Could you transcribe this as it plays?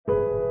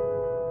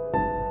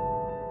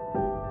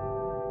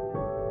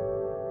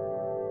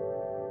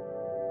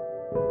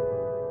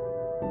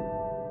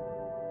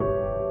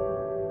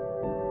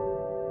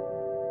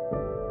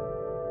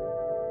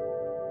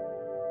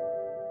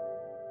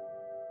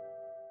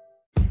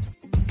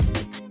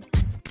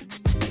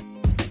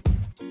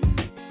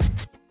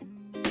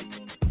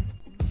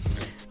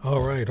All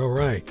right.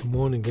 Good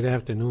morning, good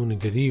afternoon, and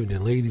good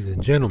evening, ladies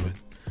and gentlemen.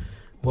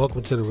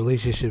 Welcome to the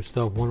Relationship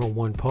Stuff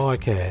 101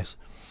 podcast.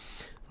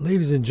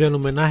 Ladies and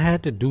gentlemen, I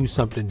had to do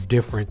something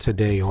different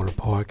today on the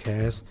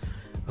podcast.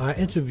 I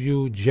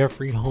interviewed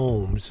Jeffrey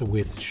Holmes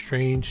with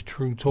Strange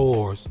True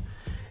Tours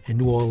in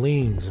New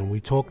Orleans, and we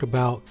talked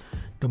about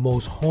the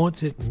most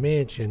haunted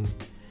mansion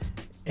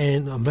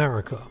in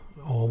America,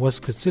 or what's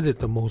considered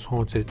the most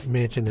haunted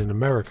mansion in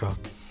America,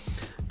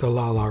 the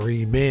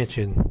Lalaurie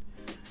Mansion,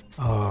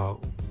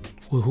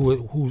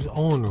 whose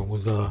owner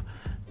was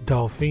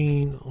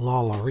Delphine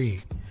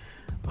Lalaurie.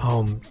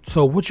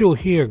 So what you'll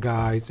hear,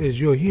 guys, is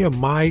you'll hear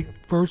my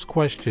first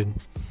question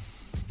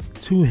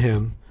to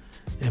him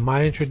and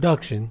my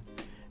introduction,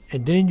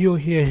 and then you'll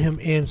hear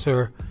him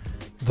answer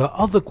the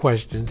other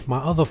questions, my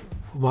other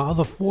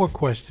four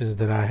questions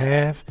that I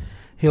have.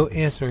 He'll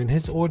answer in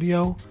his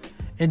audio,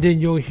 and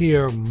then you'll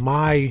hear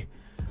my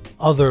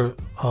other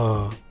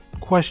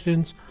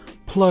questions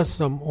plus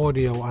some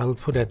audio I'll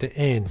put at the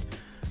end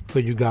for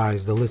you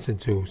guys to listen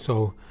to.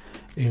 So,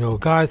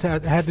 guys,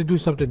 I had to do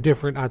something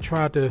different. I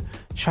tried to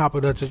chop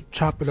it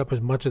up as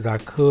much as I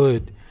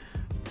could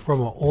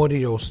from an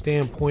audio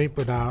standpoint,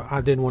 but I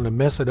didn't want to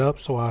mess it up,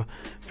 so I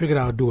figured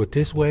I'll do it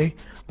this way.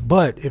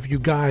 But if you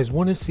guys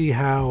want to see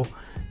how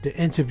the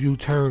interview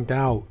turned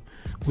out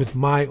with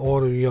my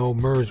audio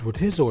merged with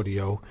his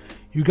audio,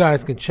 you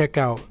guys can check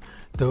out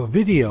the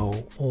video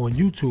on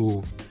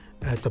YouTube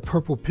at the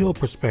Purple Pill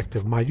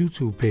Perspective, my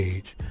YouTube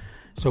page.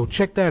 So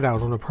check that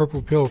out on the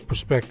Purple Pill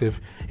Perspective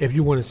if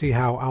you want to see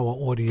how our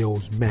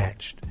audios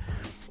matched.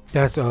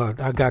 That's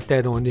I got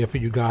that on there for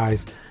you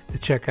guys to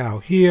check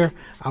out. Here,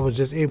 I was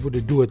just able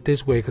to do it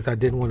this way because I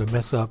didn't want to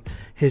mess up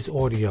his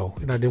audio,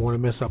 and I didn't want to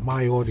mess up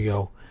my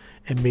audio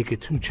and make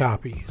it too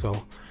choppy.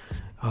 So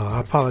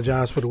I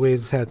apologize for the way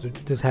this had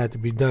to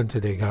be done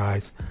today,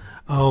 guys.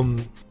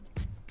 And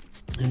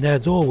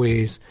as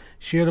always,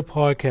 share the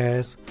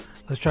podcast.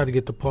 Let's try to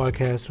get the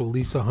podcast to at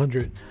least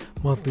 100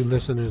 monthly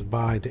listeners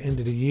by the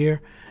end of the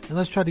year, and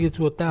let's try to get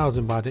to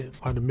 1,000 by the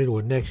middle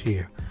of next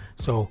year.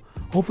 So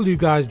hopefully you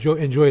guys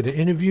enjoy the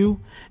interview,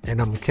 and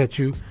I'm gonna catch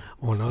you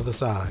on the other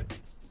side.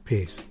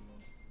 Peace.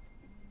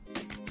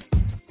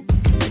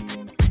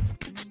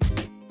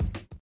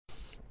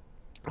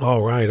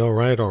 All right.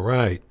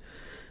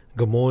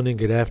 Good morning,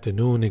 good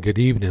afternoon, and good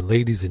evening,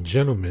 ladies and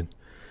gentlemen.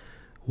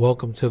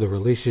 Welcome to the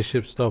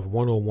Relationship Stuff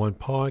 101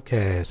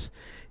 podcast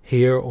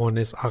here on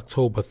this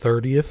October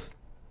 30th,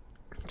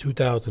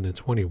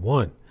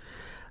 2021.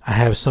 I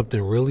have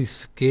something really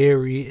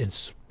scary and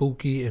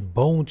spooky and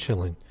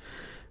bone-chilling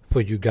for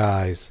you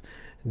guys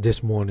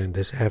this morning,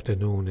 this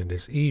afternoon, and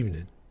this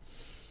evening.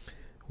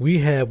 We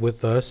have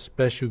with us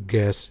special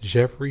guest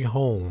Jeffrey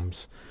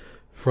Holmes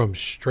from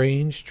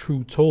Strange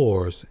True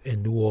Tours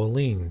in New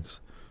Orleans.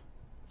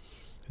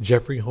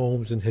 Jeffrey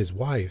Holmes and his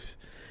wife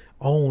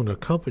own a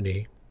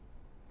company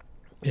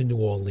in New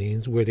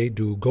Orleans where they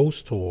do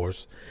ghost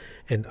tours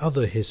and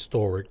other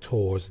historic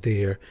tours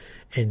there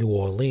in New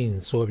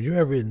Orleans. So if you're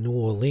ever in New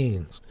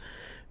Orleans,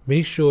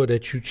 make sure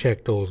that you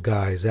check those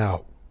guys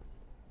out.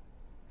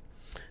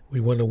 We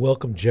want to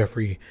welcome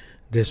Jeffrey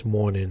this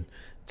morning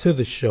to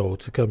the show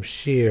to come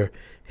share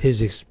his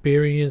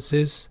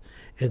experiences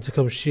and to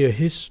come share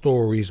his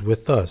stories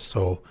with us.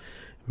 So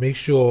make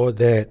sure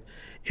that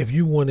if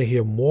you want to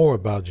hear more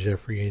about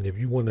Jeffrey and if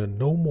you want to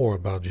know more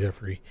about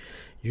Jeffrey,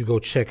 you go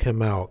check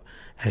him out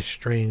at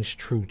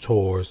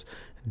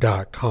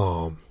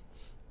strangetruetours.com.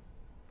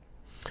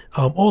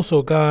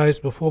 Also, guys,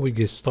 before we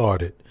get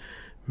started,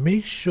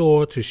 make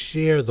sure to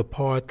share the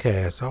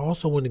podcast. I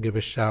also want to give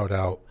a shout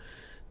out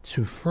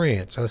to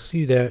France. I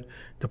see that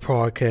the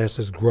podcast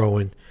is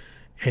growing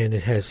and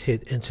it has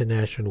hit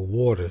international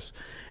waters.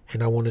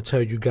 And I want to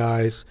tell you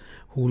guys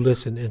who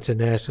listen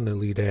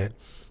internationally that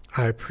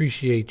I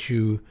appreciate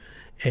you,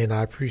 and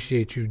I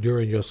appreciate you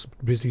during your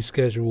busy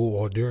schedule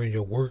or during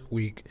your work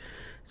week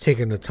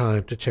taking the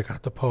time to check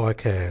out the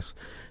podcast.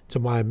 To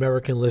my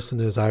American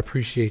listeners, I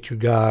appreciate you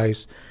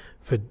guys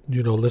for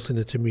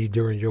listening to me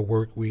during your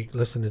work week,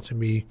 listening to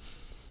me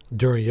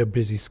during your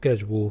busy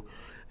schedule,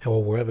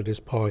 or wherever this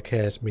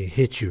podcast may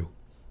hit you.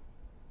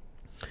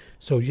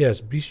 So yes,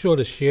 be sure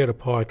to share the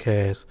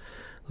podcast.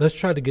 Let's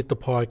try to get the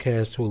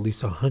podcast to at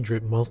least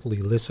 100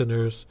 monthly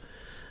listeners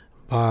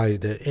by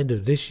the end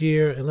of this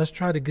year, and let's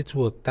try to get to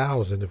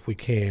 1,000 if we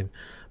can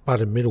by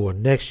the middle of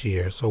next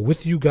year. So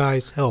with you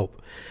guys'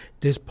 help,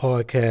 this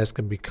podcast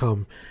can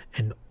become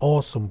an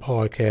awesome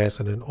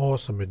podcast and an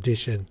awesome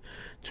addition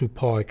to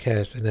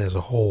podcasting as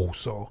a whole.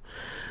 So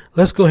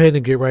let's go ahead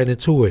and get right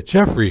into it.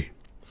 Jeffrey,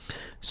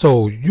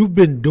 so you've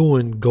been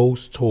doing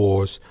ghost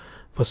tours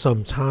for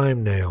some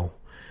time now.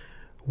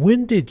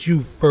 When did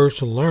you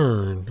first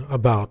learn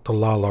about the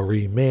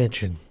Lalaurie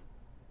Mansion?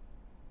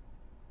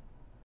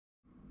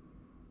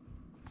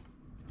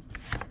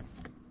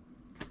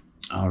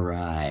 All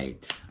right.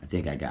 I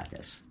think I got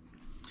this.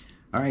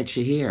 All right,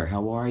 Shahir,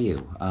 how are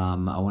you? I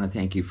want to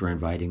thank you for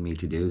inviting me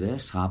to do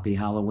this. Happy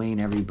Halloween,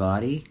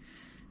 everybody.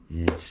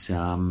 It's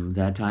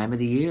that time of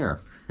the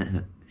year.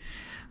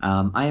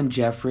 I am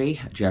Jeffrey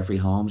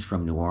Holmes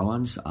from New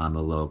Orleans. I'm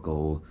a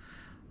local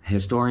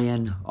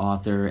historian,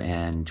 author,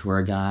 and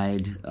tour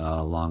guide.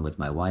 Along with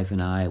my wife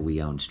and I,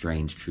 we own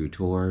Strange True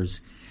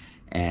Tours,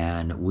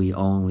 and we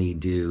only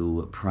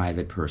do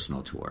private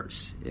personal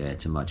tours.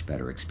 It's a much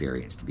better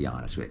experience, to be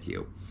honest with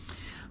you.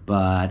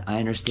 But I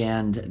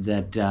understand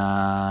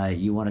that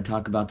you want to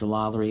talk about the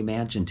Lalaurie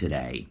Mansion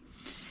today.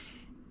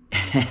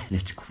 And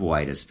it's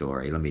quite a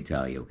story, let me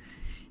tell you.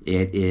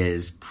 It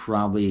is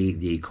probably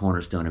the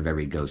cornerstone of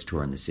every ghost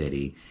tour in the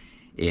city.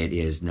 It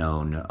is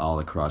known all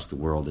across the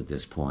world at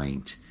this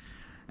point.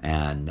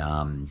 And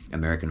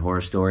American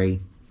Horror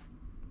Story,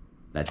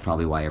 that's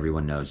probably why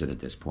everyone knows it at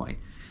this point.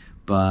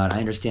 But I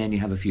understand you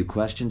have a few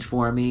questions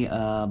for me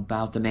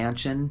about the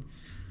mansion.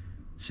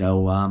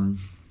 So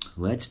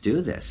let's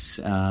do this.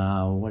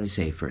 What do I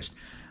say first?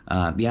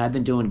 Yeah, I've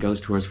been doing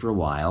ghost tours for a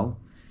while.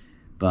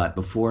 But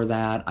before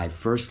that, I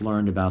first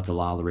learned about the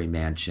Lalaurie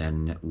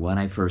Mansion when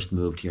I first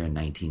moved here in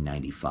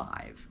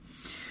 1995.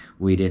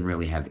 We didn't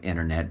really have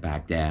internet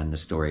back then. The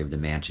story of the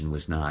mansion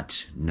was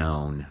not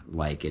known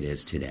like it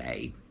is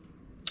today.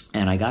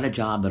 And I got a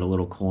job at a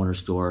little corner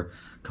store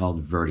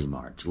called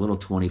Vertimart. It's a little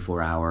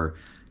 24-hour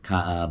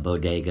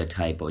bodega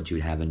type what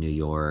you'd have in New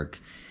York.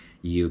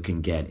 You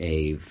can get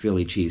a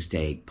Philly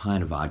cheesesteak,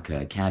 pint of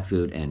vodka, cat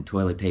food, and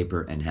toilet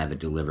paper and have it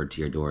delivered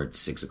to your door at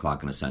 6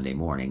 o'clock on a Sunday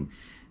morning.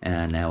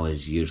 And that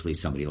was usually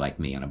somebody like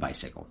me on a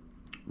bicycle,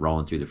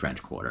 rolling through the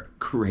French Quarter.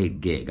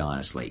 Great gig,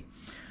 honestly.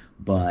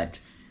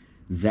 But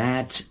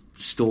that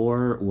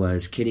store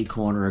was kitty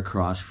corner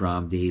across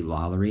from the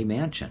Lalaurie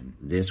Mansion.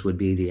 This would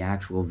be the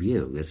actual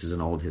view. This is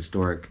an old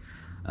historic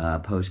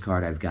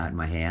postcard I've got in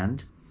my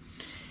hand.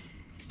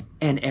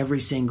 And every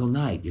single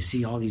night, you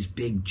see all these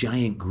big,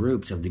 giant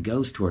groups of the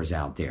ghost tours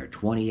out there.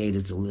 28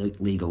 is the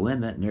legal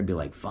limit, and there'd be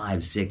like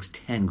 5, 6,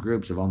 10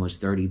 groups of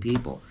almost 30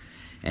 people.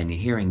 And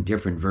you're hearing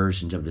different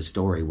versions of the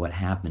story, what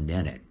happened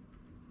in it.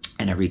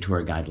 And every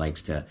tour guide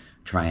likes to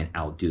try and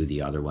outdo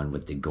the other one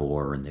with the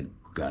gore and the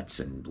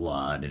guts and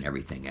blood and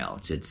everything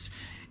else.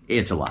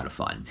 It's a lot of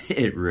fun.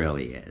 It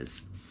really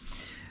is.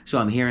 So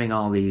I'm hearing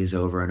all these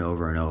over and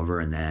over and over,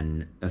 and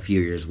then a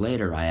few years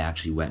later, I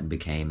actually went and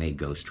became a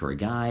ghost tour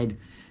guide,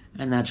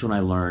 and that's when I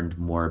learned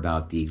more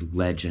about the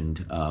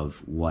legend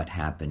of what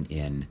happened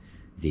in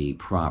the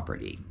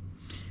property.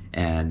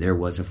 And there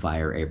was a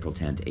fire April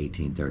 10th,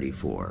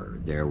 1834.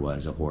 There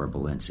was a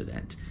horrible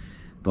incident.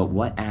 But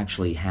what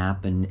actually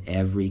happened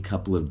every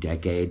couple of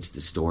decades,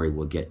 the story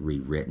will get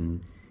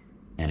rewritten,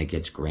 and it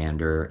gets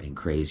grander and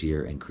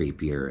crazier and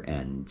creepier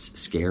and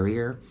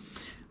scarier,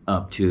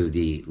 up to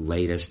the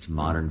latest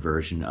modern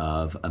version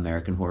of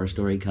American Horror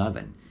Story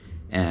Coven.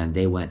 And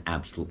they went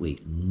absolutely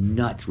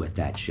nuts with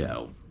that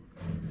show.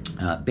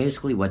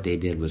 Basically what they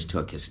did was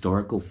took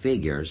historical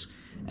figures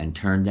and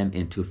turned them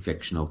into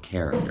fictional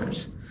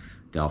characters.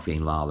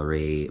 Delphine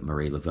Lalaurie,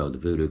 Marie Laveau, the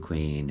Voodoo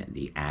Queen,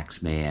 the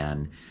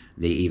Axeman.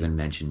 They even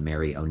mentioned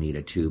Mary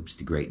Onita Toops,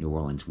 the great New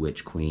Orleans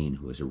witch queen,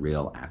 who was a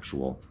real,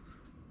 actual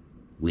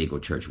legal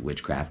church of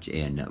witchcraft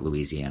in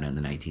Louisiana in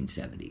the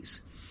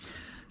 1970s.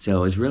 So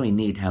it was really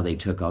neat how they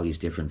took all these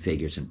different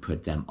figures and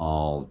put them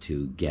all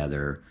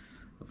together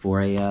for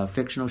a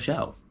fictional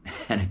show.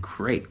 And a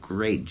great,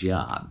 great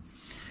job.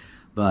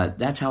 But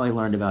that's how I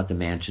learned about the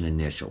mansion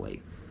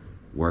initially.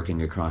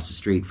 Working across the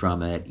street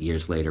from it,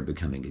 years later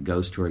becoming a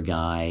ghost tour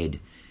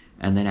guide,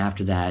 and then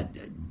after that,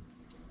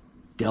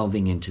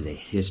 delving into the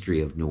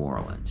history of New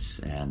Orleans.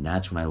 And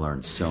that's when I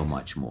learned so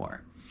much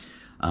more.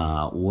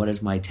 What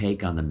is my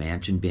take on the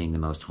mansion being the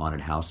most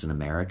haunted house in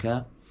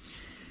America?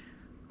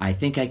 I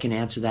think I can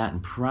answer that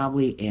and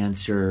probably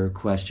answer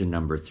question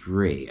number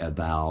 3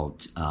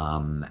 about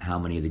how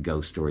many of the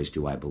ghost stories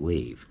do I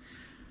believe.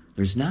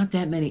 There's not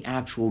that many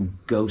actual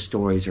ghost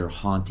stories or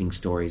haunting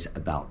stories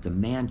about the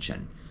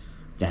mansion.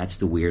 That's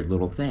the weird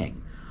little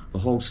thing. The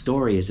whole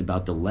story is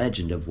about the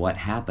legend of what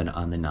happened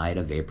on the night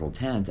of April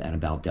 10th and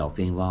about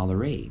Delphine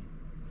Lalaurie.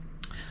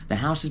 The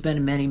house has been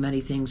in many, many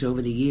things over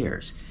the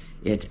years.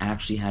 It's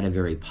actually had a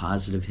very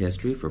positive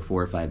history for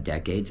 4 or 5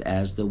 decades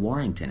as the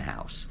Warrington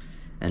House,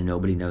 and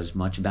nobody knows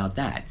much about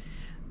that.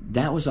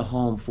 That was a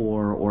home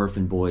for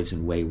orphan boys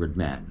and wayward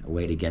men, a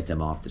way to get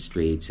them off the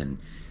streets and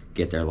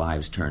get their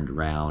lives turned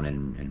around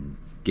and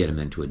get them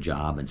into a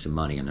job and some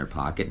money in their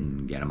pocket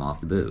and get them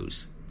off the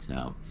booze.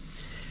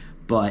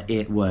 But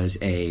it was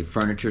a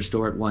furniture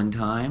store at one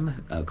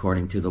time,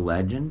 according to the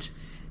legend.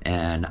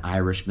 An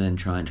Irishman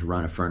trying to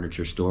run a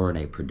furniture store in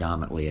a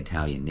predominantly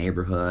Italian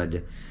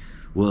neighborhood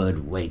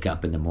would wake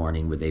up in the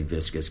morning with a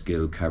viscous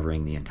goo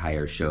covering the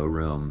entire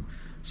showroom,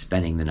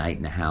 spending the night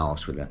in the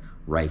house with a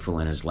rifle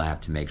in his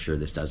lap to make sure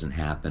this doesn't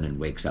happen, and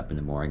wakes up in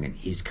the morning and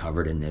he's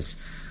covered in this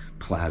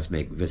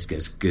plasmic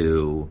viscous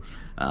goo.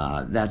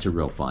 That's a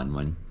real fun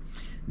one.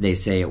 They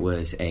say it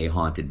was a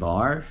haunted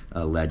bar.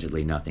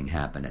 Allegedly nothing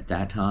happened at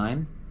that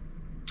time.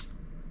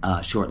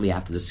 Shortly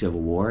after the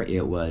Civil War,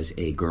 it was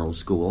a girls'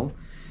 school,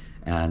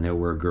 and there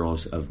were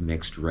girls of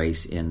mixed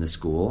race in the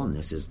school, and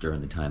this is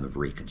during the time of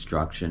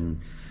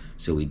Reconstruction.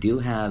 So we do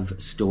have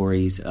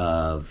stories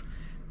of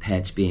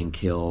pets being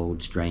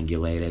killed,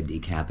 strangulated,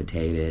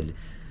 decapitated,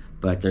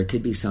 but there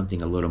could be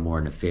something a little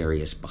more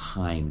nefarious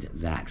behind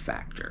that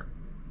factor.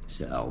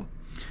 So,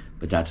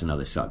 but that's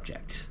another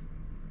subject,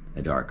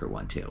 a darker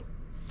one too.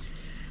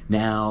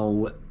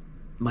 Now,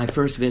 my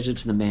first visit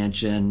to the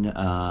mansion,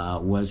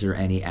 was there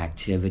any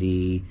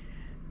activity?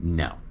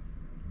 No.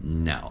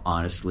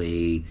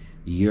 Honestly,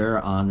 you're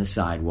on the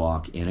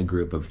sidewalk in a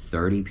group of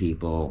 30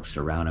 people,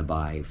 surrounded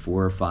by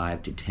 4 or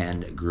 5 to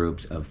 10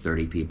 groups of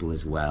 30 people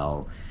as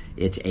well.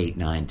 It's 8,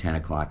 9, 10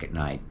 o'clock at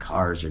night.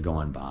 Cars are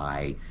going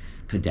by,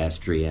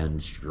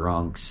 pedestrians,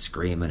 drunks,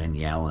 screaming and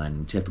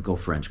yelling, typical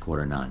French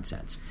Quarter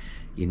nonsense.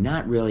 You're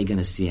not really going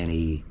to see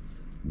any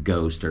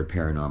ghost or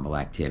paranormal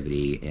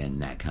activity in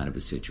that kind of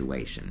a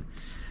situation.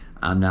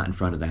 I'm not in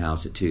front of the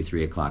house at 2,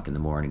 3 o'clock in the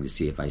morning to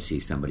see if I see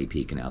somebody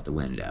peeking out the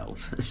window.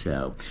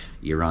 So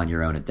you're on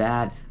your own at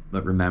that,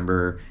 but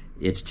remember,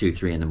 it's 2,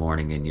 3 in the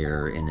morning and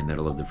you're in the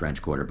middle of the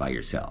French Quarter by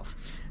yourself.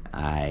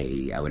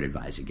 I would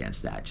advise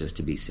against that, just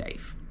to be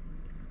safe.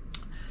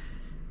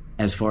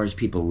 As far as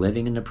people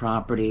living in the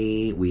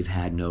property, we've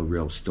had no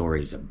real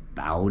stories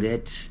about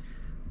it,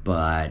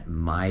 but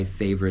my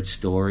favorite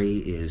story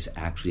is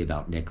actually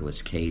about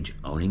Nicolas Cage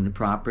owning the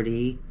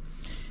property.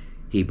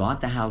 He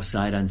bought the house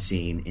sight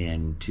unseen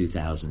in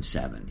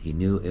 2007. He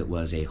knew it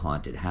was a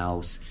haunted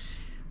house,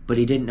 but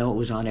he didn't know it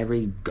was on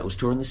every ghost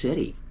tour in the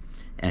city.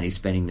 And he's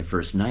spending the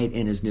first night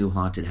in his new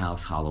haunted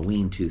house,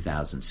 Halloween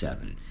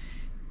 2007.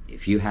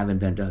 If you haven't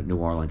been to New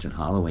Orleans on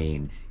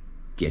Halloween,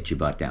 get your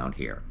butt down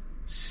here.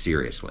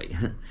 Seriously.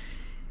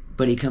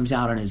 But he comes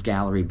out on his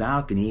gallery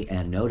balcony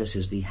and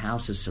notices the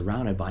house is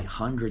surrounded by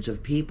hundreds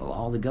of people,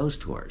 all the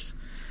ghost tours.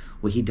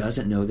 Well, he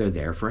doesn't know they're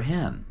there for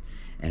him.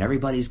 And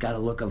everybody's got a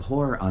look of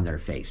horror on their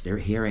face. They're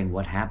hearing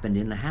what happened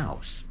in the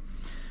house.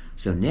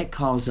 So Nick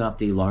calls up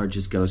the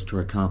largest ghost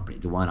tour company,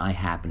 the one I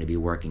happened to be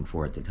working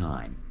for at the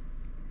time.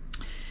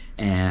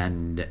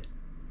 And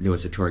there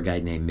was a tour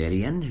guide named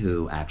Midian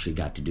who actually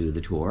got to do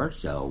the tour,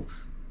 so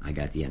I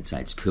got the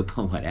inside scoop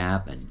on what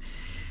happened.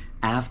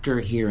 After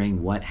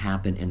hearing what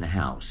happened in the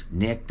house,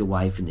 Nick, the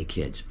wife, and the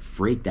kids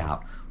freaked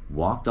out,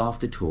 walked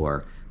off the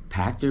tour,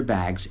 packed their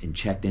bags, and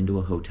checked into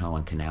a hotel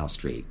on Canal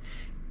Street.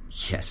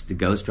 Yes, the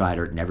Ghost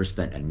Rider never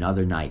spent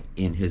another night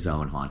in his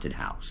own haunted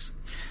house.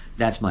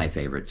 That's my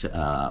favorite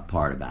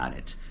part about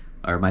it,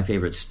 or my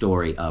favorite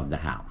story of the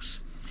house.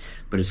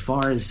 But as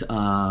far as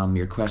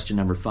your question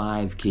number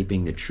 5,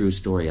 keeping the true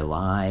story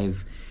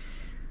alive,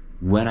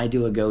 when I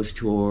do a ghost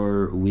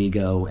tour, we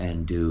go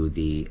and do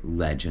the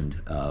legend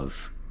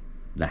of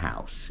the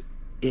house.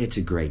 It's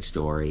a great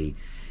story.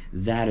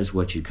 That is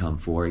what you come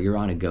for. You're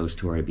on a ghost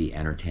tour to be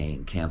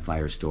entertained,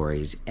 campfire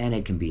stories, and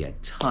it can be a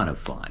ton of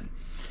fun.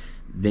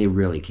 They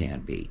really can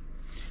be.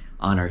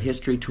 On our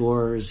history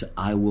tours,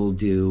 I will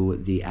do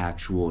the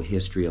actual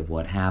history of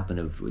what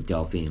happened with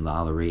Delphine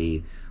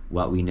Lalaurie,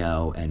 what we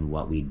know and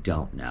what we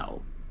don't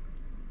know.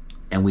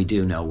 And we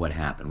do know what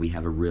happened. We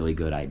have a really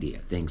good idea.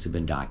 Things have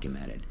been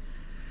documented.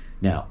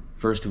 Now,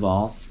 first of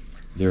all,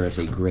 there is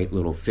a great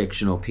little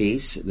fictional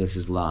piece. This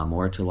is La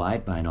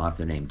Mortelite by an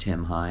author named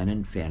Tim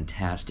Heinen.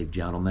 Fantastic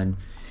gentleman.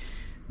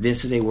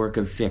 This is a work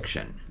of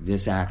fiction.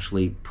 This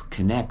actually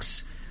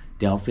connects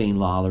Delphine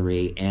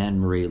Lalaurie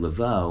and Marie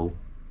Laveau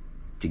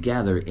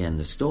together in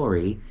the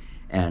story,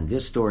 and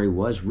this story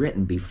was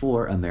written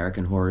before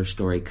American Horror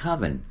Story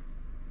Coven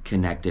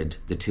connected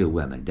the two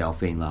women,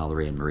 Delphine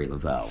Lalaurie and Marie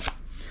Laveau.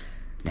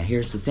 Now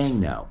here's the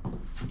thing though.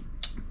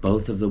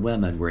 Both of the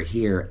women were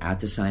here at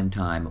the same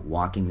time,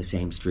 walking the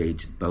same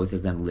streets, both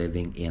of them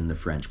living in the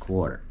French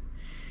Quarter.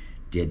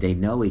 Did they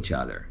know each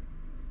other?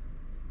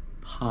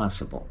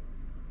 Possible.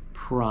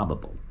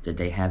 Probable. Did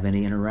they have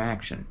any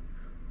interaction?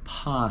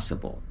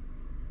 Possible.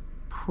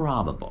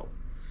 Probable.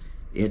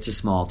 It's a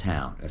small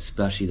town,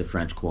 especially the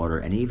French Quarter,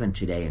 and even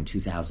today in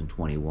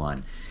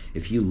 2021,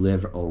 if you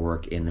live or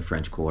work in the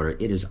French Quarter,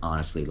 it is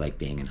honestly like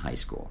being in high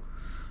school.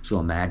 So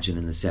imagine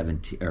in the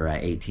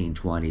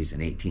 1820s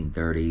and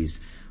 1830s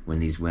when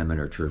these women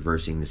are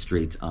traversing the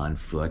streets on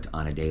foot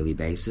on a daily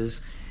basis.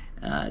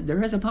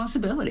 There is a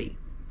possibility.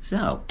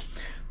 So,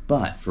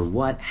 but for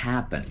what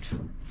happened,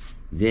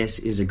 this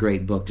is a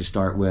great book to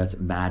start with.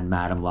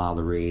 Madame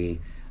Lalaurie,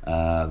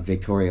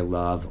 Victoria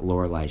Love,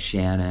 Lorelei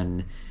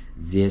Shannon.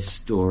 This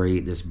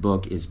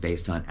book is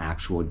based on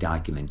actual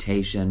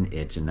documentation.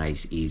 It's a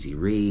nice, easy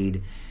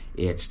read.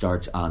 It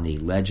starts on the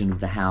legend of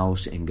the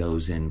house and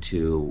goes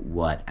into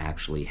what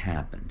actually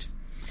happened.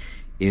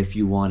 If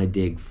you want to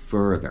dig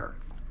further,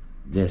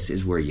 this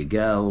is where you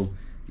go.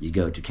 You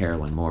go to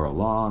Carolyn Morrow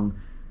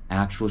Long,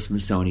 actual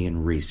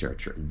Smithsonian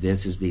researcher.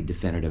 This is the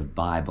definitive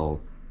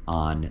Bible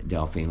on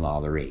Delphine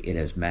Lalaurie. It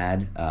is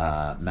Madame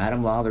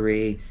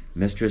Lalaurie,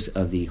 Mistress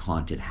of the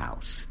Haunted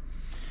House.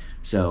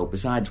 So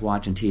besides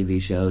watching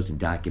TV shows and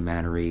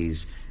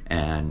documentaries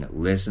and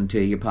listen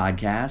to your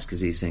podcast, because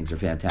these things are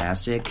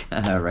fantastic,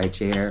 right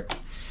here,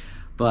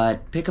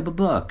 but pick up a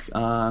book,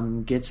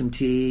 get some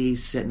tea,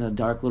 sit in a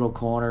dark little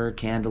corner,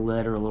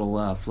 candlelit or a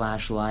little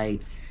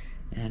flashlight,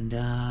 and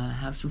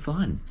have some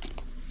fun.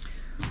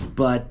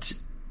 But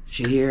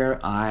Shahir,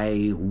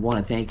 I want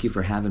to thank you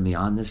for having me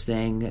on this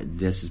thing.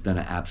 This has been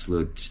an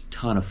absolute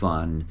ton of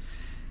fun.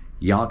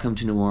 Y'all come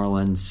to New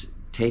Orleans,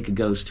 take a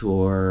ghost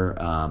tour,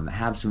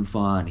 have some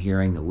fun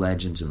hearing the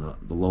legends and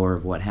the lore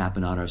of what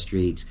happened on our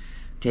streets.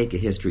 Take a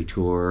history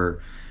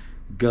tour,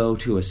 go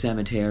to a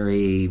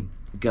cemetery,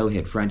 go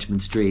hit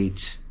Frenchman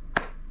Street.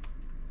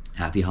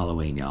 Happy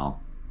Halloween, y'all.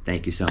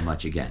 Thank you so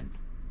much again.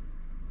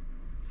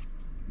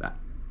 Bye.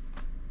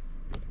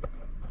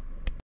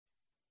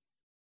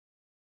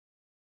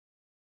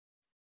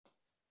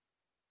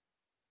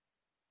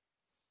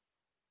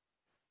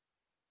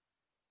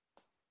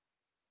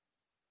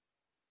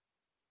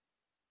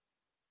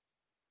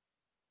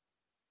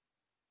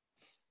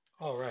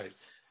 All right.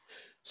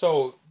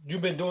 So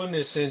you've been doing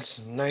this since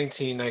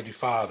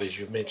 1995, as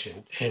you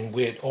mentioned, and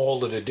with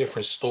all of the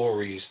different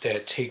stories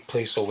that take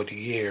place over the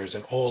years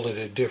and all of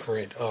the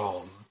different,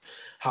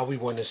 how we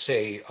want to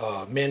say,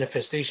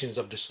 manifestations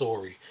of the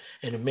story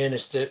and the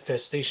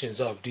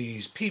manifestations of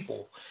these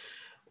people.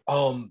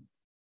 Um,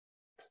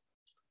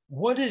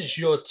 what is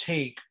your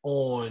take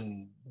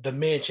on the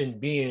mansion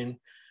being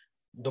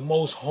the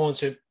most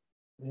haunted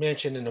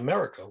mansion in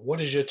America? What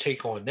is your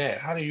take on that?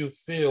 How do you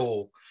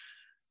feel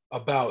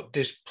about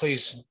this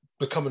place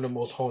becoming the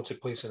most haunted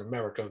place in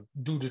America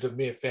due to the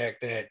mere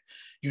fact that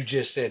you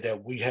just said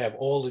that we have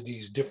all of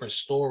these different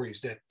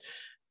stories that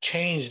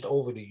changed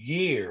over the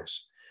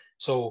years?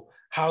 So,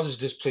 how does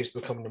this place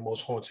become the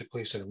most haunted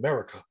place in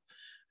America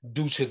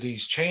due to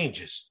these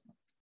changes?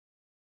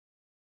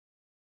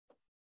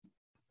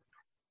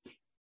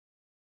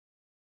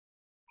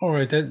 All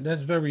right,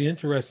 that's very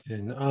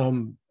interesting.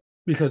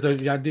 Because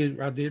I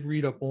did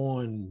read up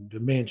on the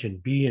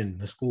mansion being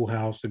the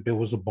schoolhouse, that there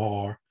was a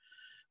bar,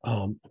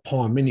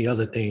 upon many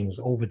other things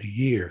over the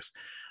years.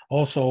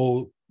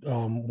 Also,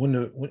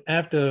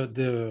 after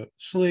the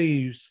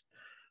slaves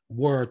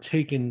were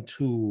taken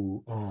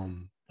to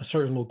a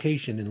certain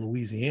location in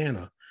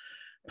Louisiana,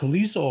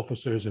 police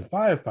officers and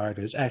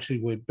firefighters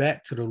actually went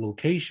back to the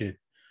location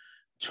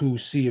to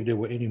see if there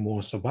were any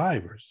more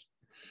survivors.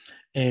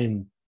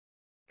 And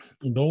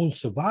those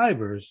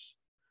survivors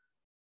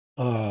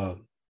uh,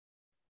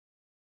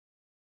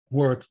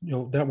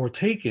 that were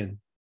taken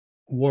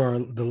were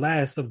the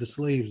last of the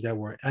slaves that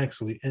were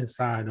actually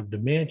inside of the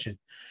mansion.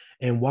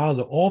 And while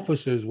the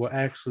officers were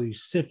actually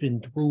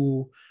sifting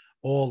through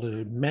all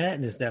the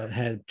madness that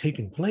had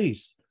taken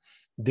place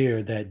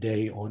there that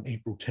day on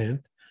April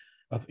 10th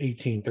of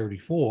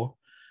 1834,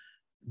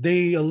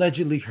 they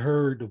allegedly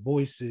heard the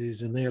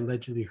voices and they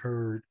allegedly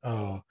heard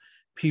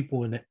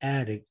people in the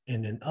attic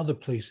and in other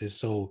places.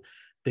 So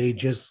they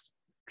just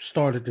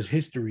started this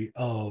history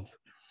of,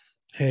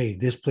 hey,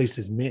 this place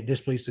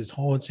is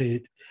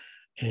haunted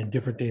and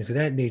different things of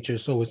that nature.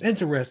 So it's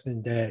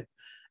interesting that,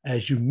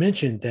 as you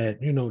mentioned,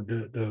 that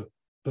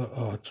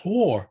the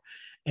tour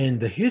and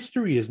the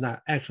history is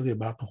not actually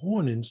about the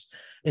hauntings;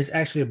 it's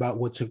actually about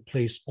what took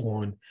place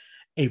on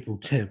April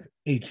 10th,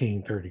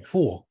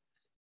 1834.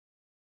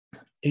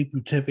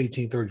 April 10th,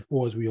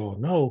 1834, as we all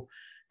know,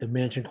 the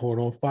mansion caught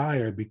on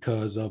fire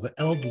because of an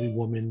elderly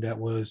woman that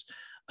was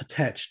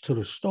attached to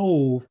the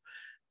stove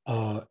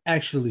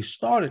actually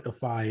started the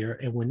fire.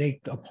 And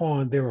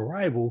upon their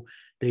arrival,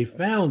 they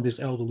found this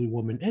elderly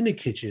woman in the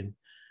kitchen,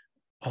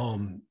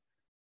 um,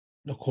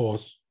 of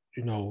course,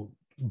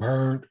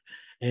 burned.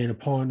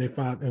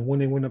 And when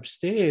they went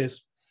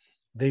upstairs,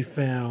 they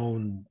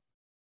found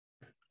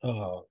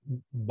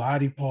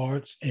body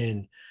parts,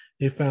 and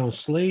they found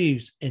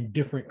slaves in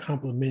different, how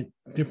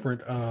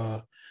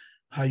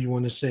you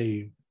want to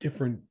say,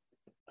 different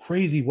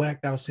crazy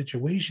whacked out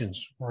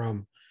situations,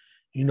 from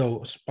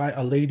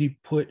a lady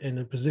put in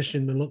a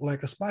position to look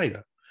like a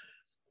spider,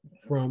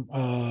 from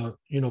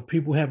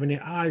people having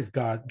their eyes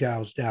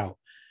gouged out.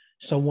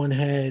 Someone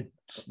had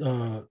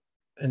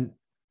an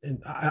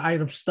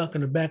item stuck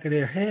in the back of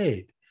their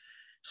head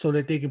so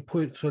that they can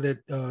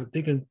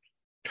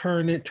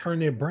turn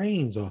their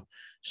brains or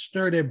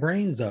stir their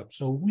brains up.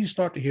 So we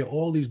start to hear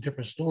all these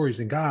different stories.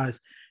 And guys,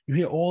 you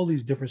hear all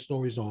these different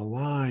stories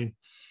online,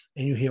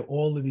 and you hear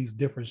all of these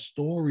different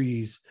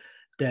stories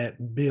that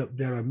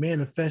are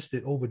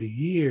manifested over the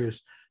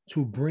years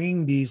to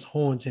bring these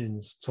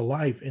hauntings to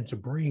life and to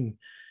bring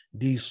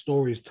these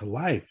stories to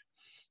life.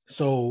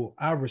 So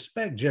I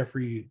respect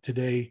Jeffrey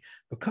today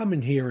for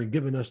coming here and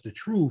giving us the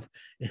truth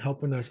and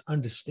helping us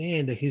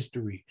understand the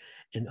history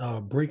and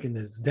breaking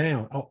this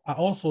down. I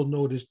also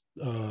noticed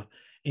in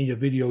your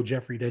video,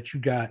 Jeffrey, that you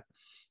got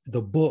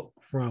the book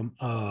from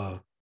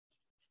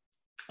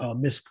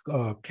Miss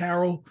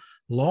Carol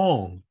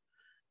Long.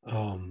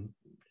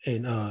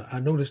 And I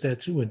noticed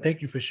that too. And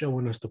thank you for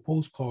showing us the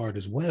postcard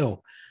as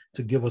well,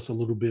 to give us a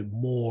little bit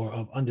more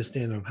of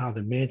understanding of how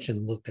the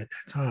mansion looked at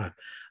that time.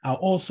 I'll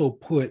also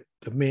put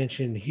the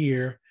mansion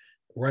here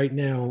right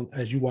now.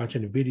 As you're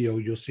watching the video,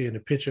 you'll see in the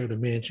picture of the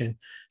mansion.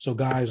 So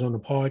guys on the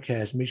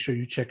podcast, make sure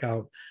you check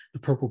out the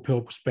Purple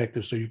Pill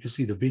Perspective so you can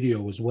see the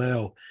video as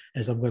well,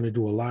 as I'm going to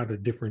do a lot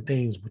of different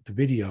things with the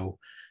video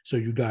so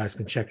you guys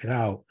can check it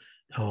out.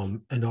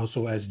 And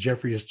also, as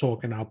Jeffrey is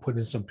talking, I'll put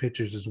in some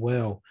pictures as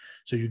well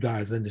so you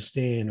guys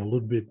understand a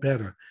little bit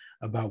better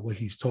about what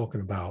he's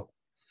talking about.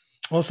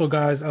 Also,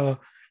 guys,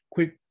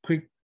 quick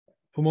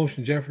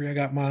promotion, Jeffrey. I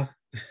got my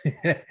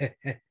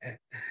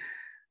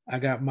I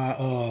got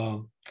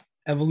my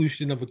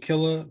Evolution of a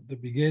Killer, the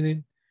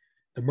beginning,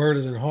 the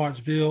murders in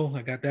Hartsville.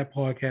 I got that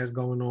podcast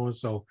going on.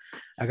 So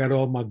I got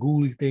all my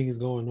ghouly things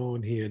going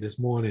on here this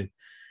morning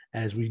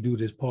as we do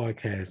this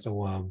podcast.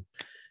 So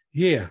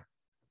yeah.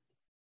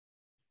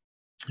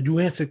 You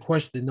answered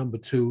question number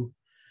 2,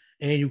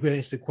 and you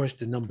answered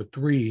question number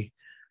 3,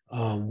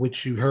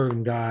 which you heard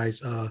them,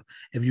 guys.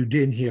 If you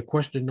didn't hear,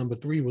 question number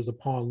 3 was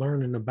upon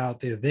learning about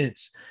the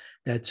events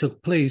that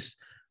took place.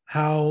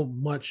 How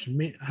much of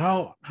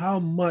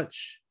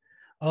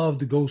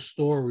the ghost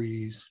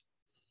stories?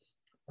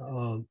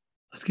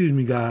 Excuse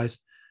me, guys.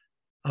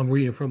 I'm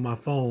reading from my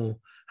phone.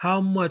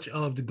 How much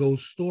of the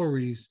ghost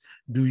stories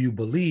do you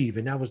believe?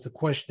 And that was the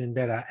question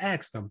that I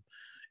asked them.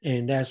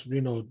 And that's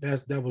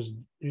that was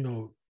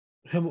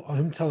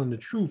him telling the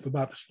truth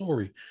about the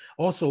story.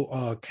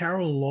 Also,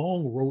 Carol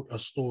Long wrote a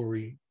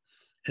story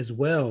as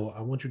well.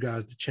 I want you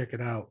guys to check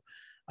it out.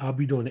 I'll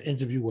be doing an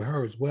interview with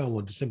her as well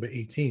on December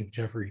 18th,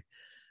 Jeffrey.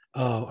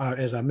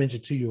 As I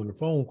mentioned to you on the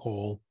phone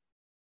call,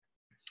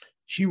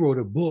 she wrote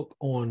a book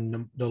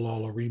on the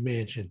LaLaurie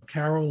Mansion.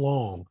 Carol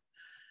Long,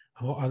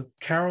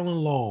 Carolyn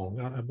Long,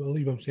 I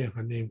believe I'm saying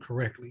her name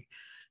correctly.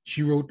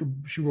 She wrote a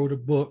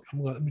book.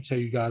 Let me tell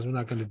you guys, we're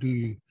not going to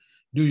do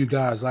you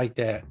guys like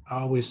that. I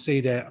always say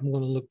that. I'm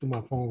going to look through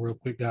my phone real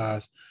quick,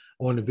 guys,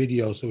 on the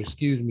video. So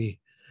excuse me,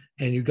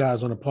 and you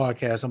guys on the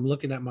podcast. I'm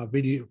looking at my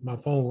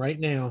phone right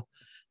now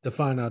to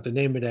find out the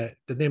name of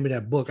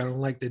that book. I don't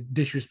like to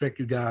disrespect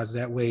you guys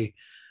that way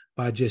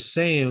by just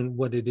saying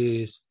what it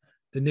is.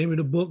 The name of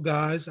the book,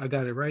 guys, I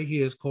got it right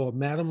here. It's called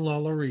Madame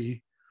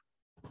LaLaurie.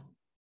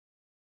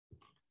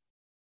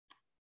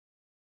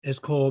 It's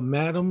called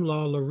Madame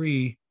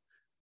LaLaurie.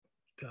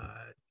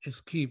 God,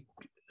 excuse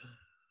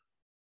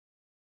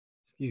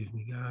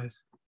me,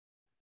 guys.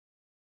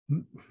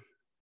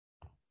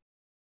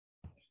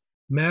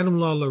 Madame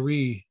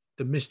LaLaurie,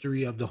 The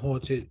Mystery of the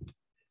Haunted.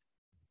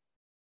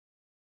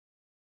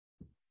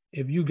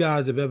 If you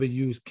guys have ever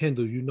used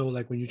Kindle, you know,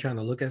 like when you're trying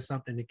to look at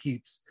something, it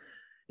keeps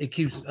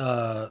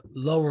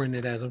lowering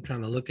it as I'm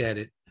trying to look at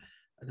it.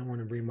 I don't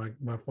want to bring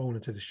my phone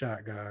into the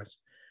shot, guys.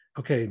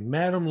 Okay,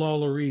 Madame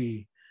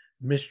LaLaurie,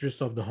 Mistress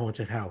of the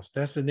Haunted House.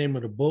 That's the name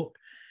of the book.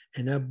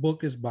 And that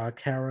book is by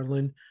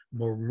Carolyn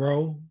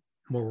Monroe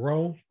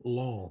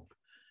Long.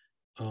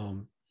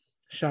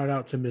 Shout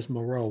out to Miss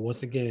Monroe.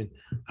 Once again,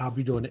 I'll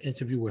be doing an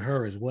interview with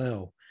her as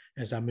well,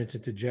 as I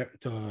mentioned to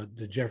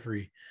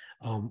Jeffrey,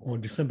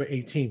 on December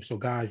 18th. So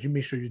guys, you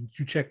make sure you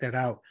check that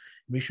out.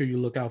 Make sure you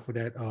look out for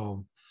that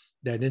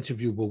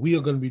interview. But we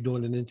are going to be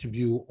doing an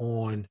interview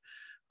on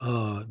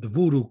the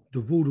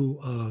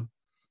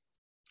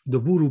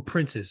Voodoo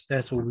Princess.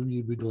 That's what we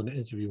will be doing the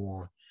interview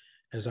on,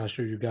 as I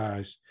show you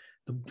guys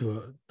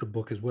the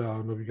book as well. I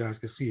don't know if you guys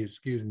can see it.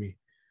 Excuse me.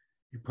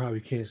 You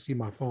probably can't see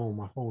my phone.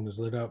 My phone is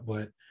lit up,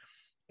 but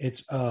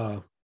it's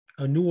a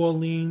New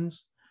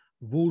Orleans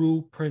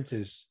Voodoo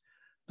Princess,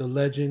 the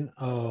legend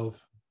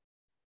of.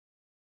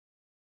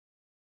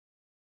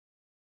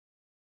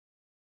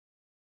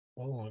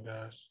 Hold on,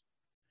 guys.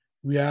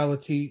 The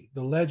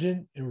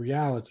legend and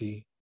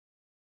reality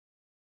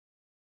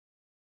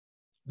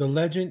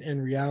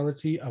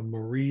of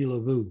Marie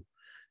Laveau.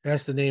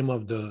 That's the name,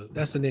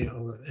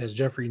 as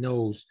Jeffrey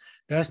knows,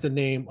 that's the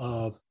name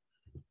of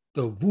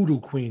the Voodoo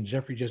Queen.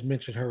 Jeffrey just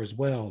mentioned her as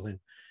well. And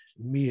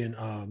me and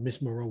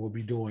Miss Monroe will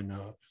be doing,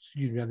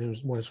 excuse me, I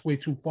didn't want to sway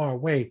too far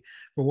away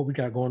from what we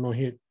got going on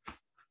here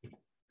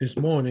this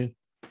morning.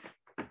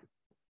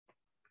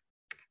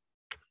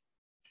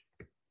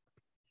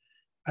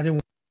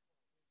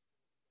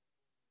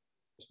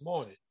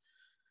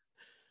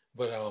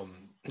 But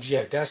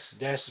yeah,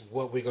 that's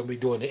what we're gonna be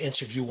doing the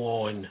interview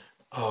on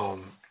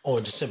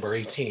December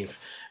 18th,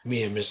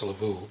 me and Miss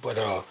Laveau. But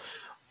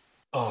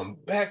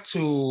back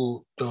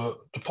to the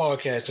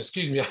podcast.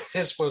 Excuse me, I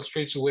just went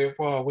straight to where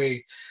far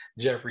away,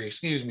 Jeffrey.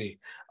 Excuse me.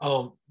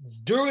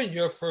 During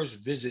your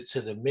first visit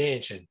to the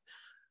mansion,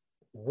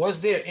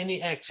 was there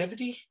any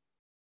activity?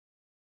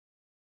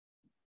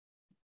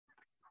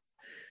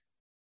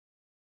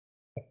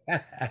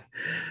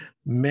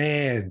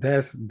 Man,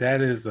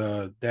 that is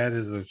a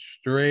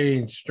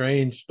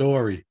strange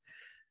story.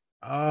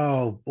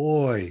 Oh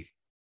boy.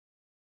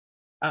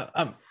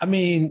 I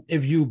mean,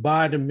 if you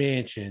buy the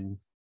mansion,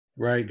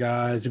 right,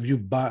 guys? If you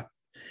buy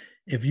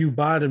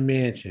the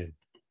mansion,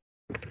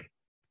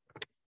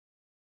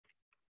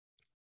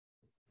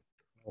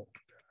 oh,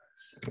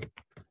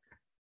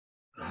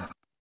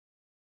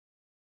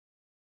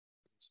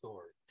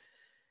 story.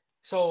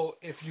 So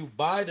if you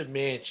buy the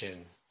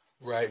mansion,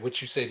 right,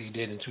 what you said he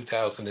did in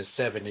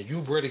 2007, and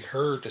you've already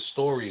heard the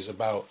stories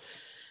about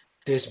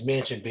this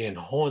mansion being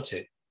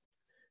haunted,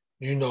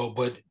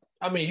 but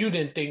I mean, you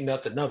didn't think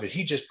nothing of it.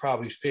 He just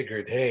probably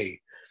figured, hey,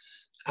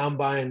 I'm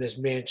buying this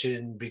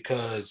mansion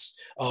because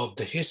of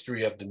the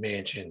history of the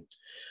mansion.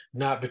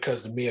 not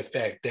because the mere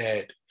fact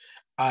that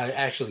I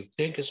actually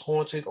think it's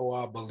haunted or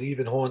I believe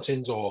in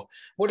hauntings or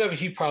whatever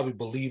he probably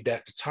believed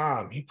at the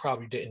time. He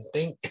probably didn't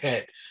think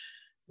that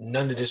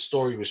none of this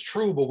story was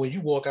true. But when you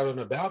walk out on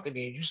the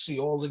balcony and you see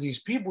all of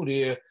these people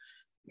there,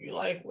 you're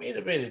like, wait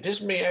a minute,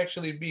 this may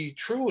actually be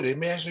true. There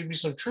may actually be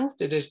some truth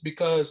to this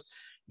because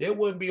there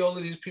wouldn't be all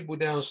of these people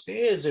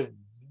downstairs if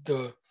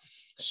the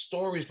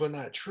stories were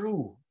not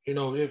true.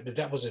 If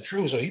that wasn't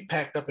true. So he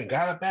packed up and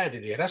got up out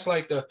of there. That's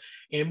like the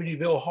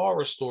Amityville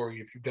horror story.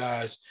 If you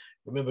guys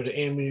remember the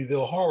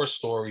Amityville horror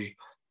story,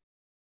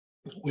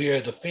 where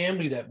the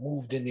family that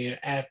moved in there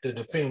after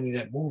the family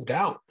that moved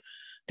out,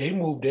 they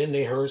moved in,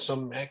 they heard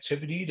some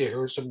activity, they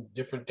heard some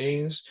different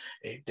things.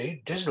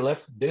 They just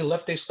left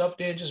their stuff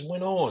there and just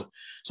went on.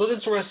 So it's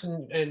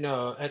interesting, and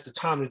at the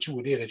time that you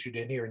were there, that you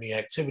didn't hear any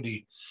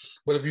activity.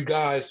 But if you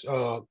guys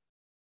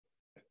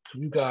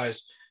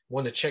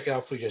want to check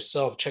out for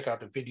yourself, check out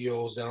the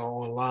videos that are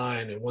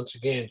online. And once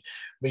again,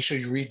 make sure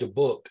you read the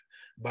book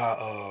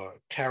by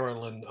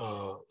Carolyn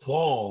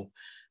Long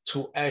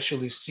to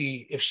actually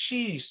see if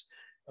she's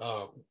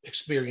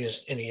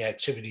experienced any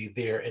activity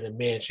there in the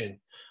mansion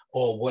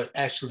or what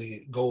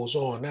actually goes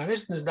on. Now,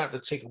 this is not to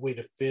take away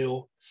the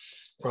feel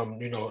from,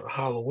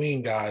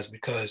 Halloween, guys,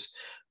 because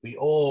we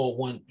all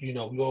want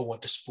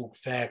the spook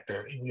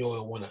factor and we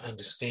all want to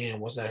understand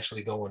what's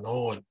actually going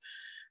on.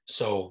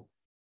 So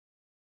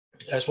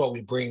that's why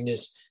we bring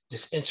this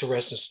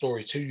interesting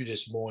story to you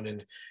this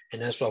morning,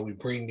 and that's why we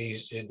bring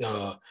these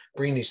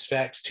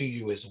facts to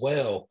you as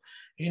well.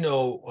 We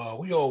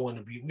all want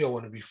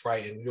to be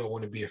frightened, we all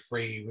want to be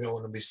afraid, we all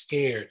want to be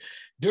scared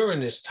during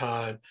this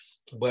time,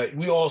 but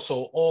we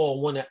also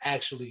all want to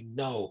actually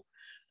know,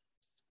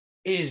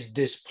 is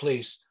this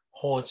place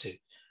haunted?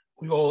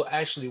 We all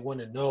actually want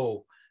to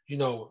know,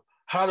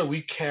 how do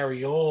we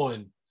carry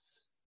on?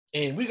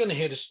 And we're going to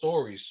hear the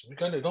stories.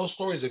 Those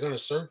stories are going to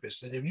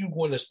surface. And if you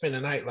want to spend a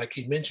night, like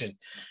he mentioned,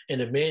 in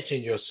the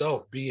mansion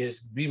yourself, be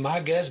my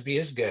guest, be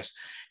his guest,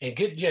 and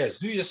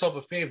do yourself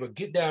a favor,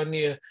 get down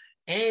there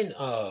and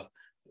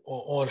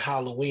on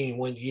Halloween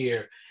one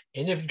year.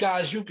 And if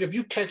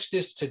you catch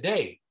this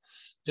today,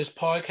 this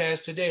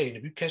podcast today, and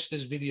if you catch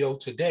this video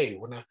today,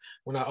 when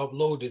I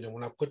upload it and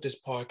when I put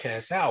this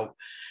podcast out,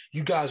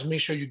 you guys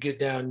make sure you get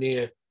down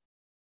there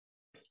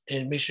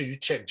and make sure you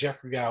check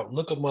Jeffrey out.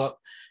 Look him up,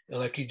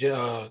 like he did.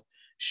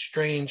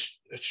 Strange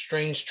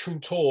True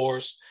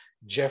Tours,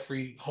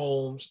 Jeffrey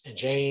Holmes and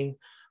Jane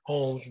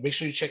Holmes. Make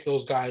sure you check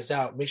those guys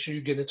out. Make sure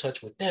you get in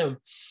touch with them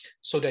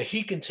so that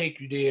he can take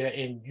you there,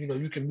 and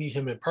you can meet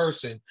him in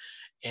person,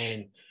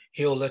 and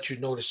he'll let you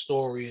know the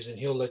stories and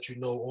he'll let you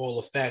know all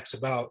the facts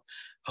about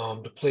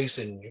the place,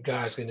 and you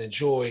guys can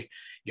enjoy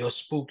your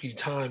spooky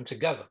time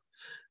together.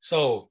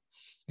 So,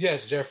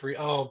 yes, Jeffrey.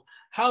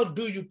 How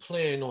do you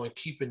plan on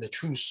keeping the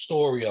true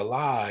story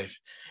alive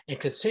and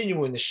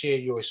continuing to share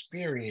your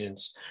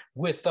experience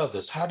with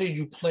others? How do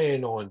you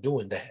plan on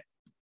doing that?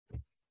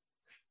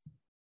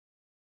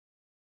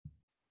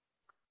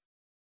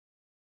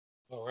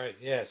 All right.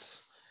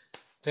 Yes.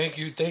 Thank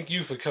you. Thank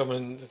you for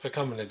coming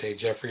today,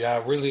 Jeffrey.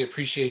 I really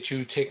appreciate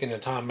you taking the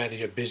time out of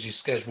your busy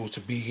schedule to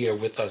be here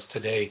with us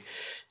today,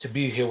 to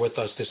be here with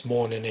us this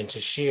morning, and to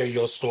share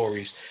your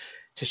stories,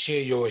 to share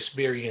your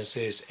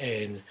experiences,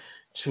 and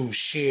to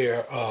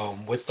share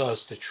with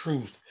us the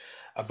truth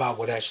about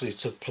what actually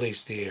took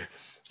place there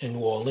in New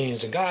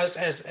Orleans. And guys,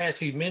 as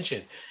he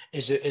mentioned,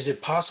 is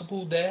it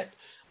possible that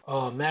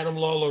Madame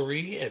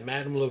LaLaurie and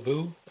Madame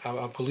Laveau,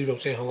 I believe I'm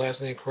saying her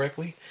last name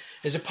correctly,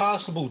 is it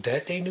possible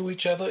that they knew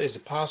each other? Is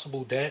it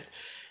possible that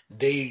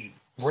they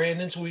ran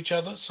into each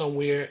other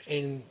somewhere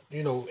in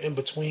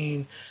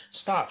between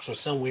stops, or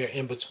somewhere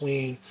in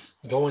between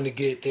going to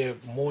get their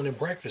morning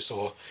breakfast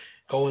or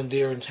going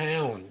there in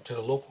town to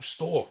the local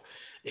store?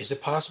 Is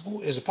it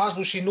possible? Is it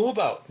possible she knew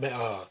about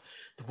the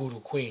Voodoo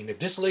Queen? If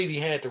this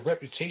lady had the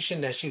reputation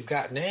that she's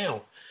got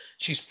now,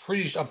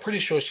 I'm pretty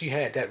sure she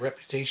had that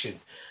reputation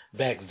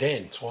back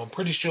then. So I'm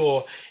pretty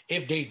sure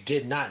if they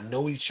did not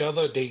know each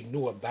other, they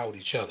knew about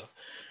each other.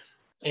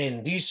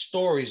 And these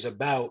stories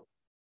about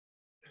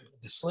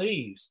the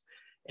slaves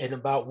and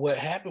about what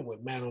happened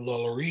with Madame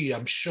LaLaurie,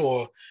 I'm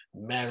sure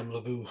Madame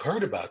Laveau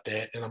heard about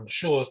that, and I'm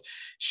sure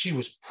she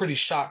was pretty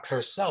shocked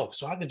herself.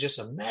 So I can just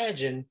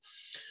imagine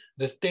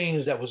the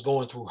things that was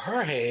going through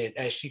her head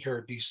as she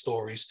heard these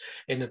stories,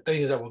 and the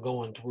things that were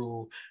going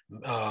through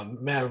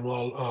Madame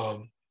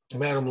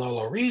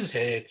LaLaurie's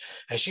head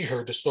as she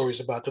heard the stories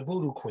about the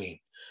Voodoo Queen.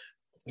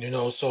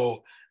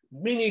 So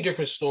many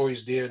different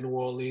stories there. New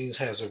Orleans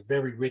has a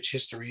very rich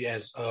history,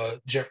 as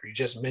Jeffrey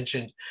just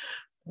mentioned.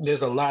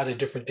 There's a lot of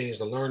different things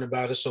to learn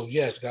about it. So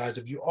yes, guys,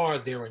 if you are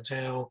there in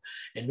town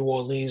in New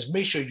Orleans,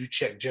 make sure you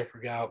check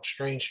Jeffrey out.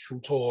 Strange True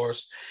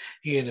Tours.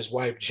 He and his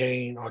wife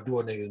Jane are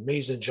doing an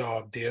amazing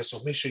job there. So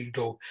make sure you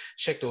go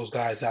check those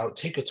guys out.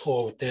 Take a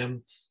tour with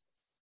them.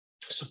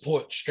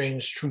 support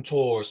Strange True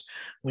Tours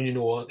when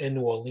you're in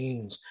New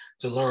Orleans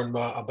to learn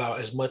about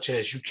as much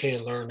as you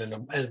can learn and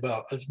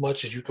about as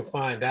much as you can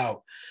find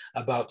out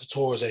about the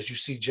tours. As you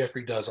see,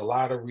 Jeffrey does a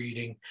lot of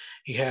reading.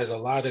 He has a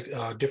lot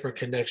of different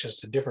connections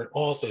to different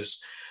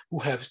authors who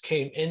have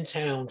came in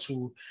town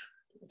to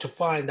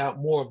find out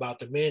more about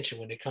the mansion.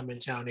 When they come in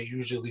town, they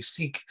usually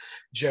seek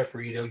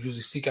Jeffrey. They'll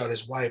usually seek out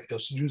his wife. They'll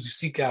usually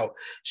seek out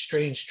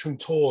Strange True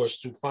Tours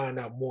to find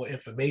out more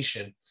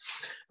information.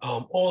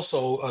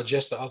 Also,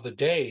 just the other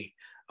day,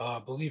 I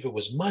believe it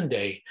was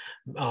Monday,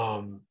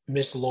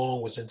 Miss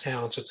Long was in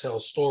town to tell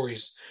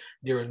stories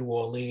there in New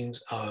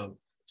Orleans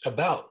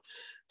about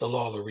the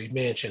LaLaurie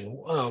Mansion.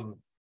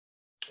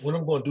 What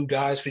I'm going to do,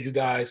 guys, for you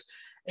guys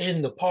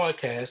in the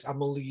podcast, I'm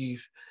going to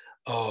leave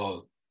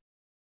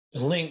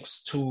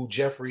links to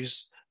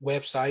Jeffrey's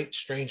website,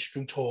 Strange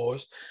True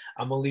Tours.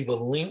 I'm gonna leave a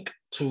link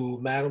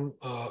to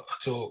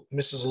to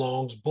Mrs.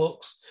 Long's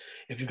books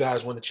if you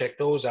guys want to check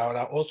those out.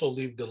 I'll also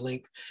leave the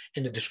link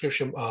in the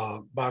description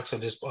box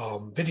of this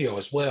video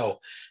as well.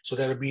 So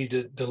that'll be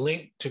the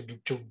link to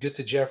get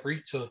to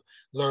Jeffrey to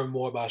learn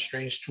more about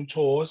Strange True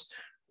Tours.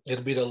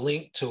 It'll be the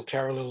link to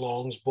Carolyn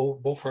Long's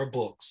both her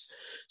books,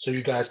 so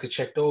you guys can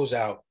check those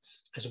out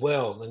as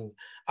well. And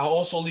I'll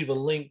also leave a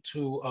link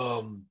to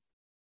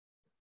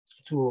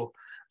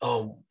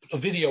a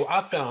video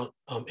I found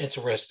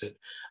interested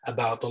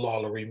about the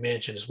LaLaurie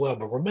Mansion as well.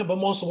 But remember,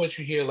 most of what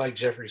you hear, like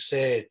Jeffrey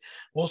said,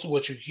 most of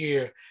what you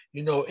hear,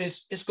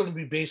 it's going to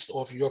be based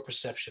off your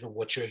perception of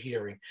what you're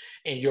hearing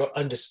and your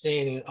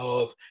understanding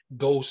of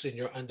ghosts and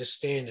your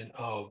understanding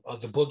of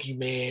the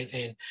boogeyman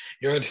and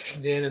your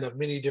understanding of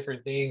many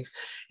different things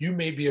you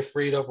may be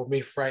afraid of or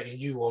may frighten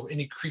you, or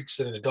any creaks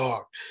in the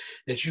dark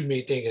that you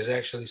may think is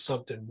actually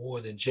something more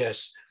than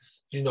just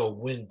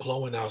wind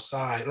blowing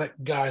outside. Like,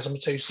 guys, I'm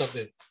gonna tell you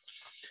something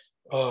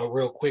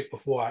real quick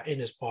before I end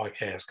this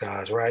podcast,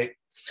 guys, right?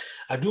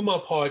 I do my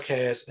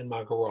podcast in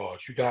my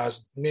garage. You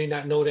guys may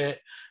not know that.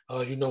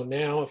 You know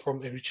now if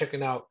you're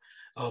checking out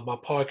my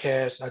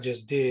podcast I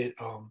just did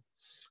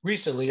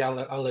recently,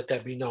 I'll let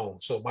that be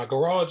known. So my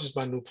garage is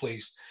my new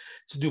place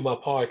to do my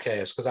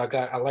podcast because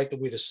I like the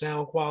way the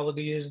sound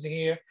quality is in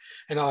here,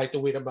 and I like the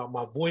way that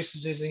my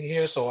voices is in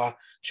here. So I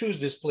choose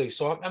this place.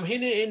 So I'm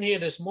hitting in here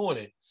this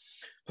morning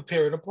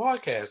preparing a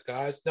podcast,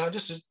 guys. Now,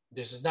 this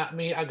is not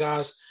me,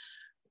 guys.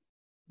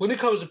 When it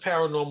comes to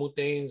paranormal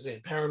things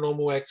and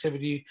paranormal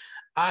activity,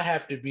 I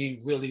have to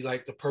be really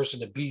like the person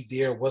to be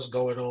there, what's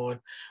going on,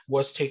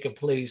 what's taking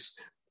place,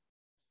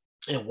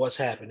 and what's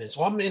happening.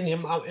 So I'm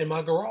in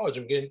my garage.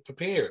 I'm getting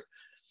prepared.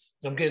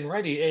 I'm getting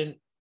ready, and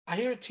I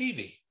hear a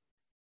TV.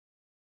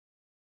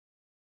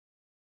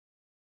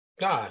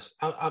 Guys,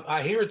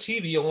 I hear a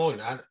TV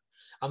on.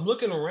 I'm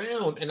looking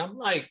around, and I'm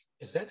like,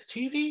 is that a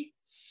TV?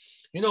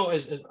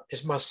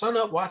 Is my son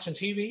up watching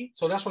TV?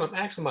 So that's what I'm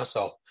asking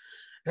myself.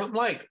 And I'm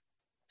like,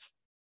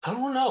 I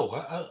don't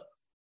know.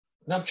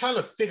 I'm trying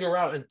to figure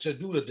out and to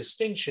do the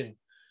distinction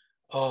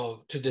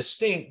to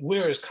distinct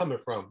where it's coming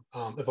from,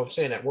 if I'm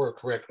saying that word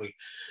correctly.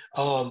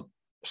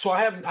 So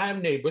I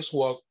have neighbors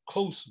who are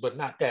close, but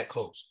not that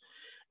close.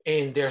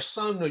 And their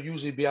son will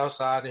usually be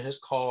outside in his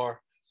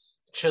car,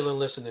 chilling,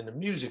 listening to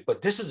music.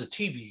 But this is a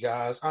TV,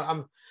 guys.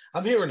 I'm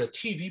hearing a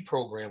TV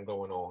program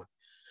going on.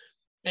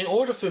 In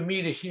order for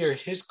me to hear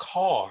his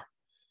car,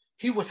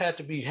 he would have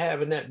to be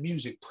having that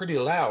music pretty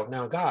loud.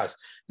 Now, guys,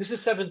 this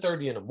is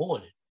 7:30 in the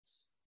morning.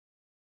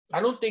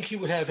 I don't think he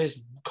would have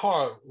his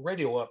car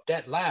radio up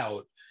that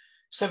loud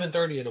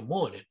 7:30 in the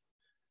morning.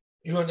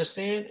 You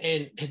understand?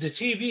 And the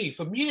TV,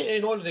 for me,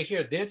 in order to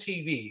hear their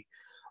TV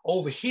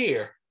over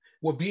here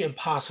would be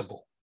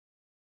impossible.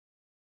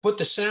 But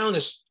the sound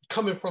is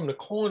coming from the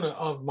corner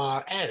of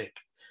my attic.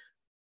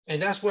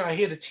 And that's where I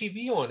hear the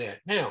TV on at.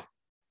 Now,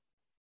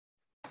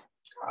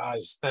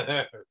 guys,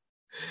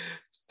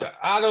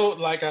 I don't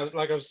like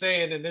I'm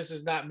saying, and this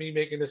is not me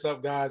making this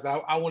up, guys.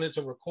 I wanted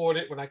to record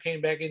it when I came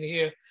back in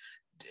here.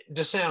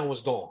 The sound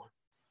was gone.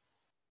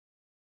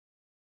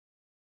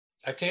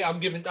 Okay, I'm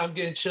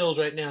getting chills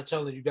right now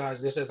telling you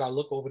guys this as I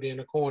look over there in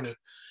the corner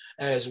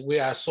as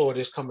where I saw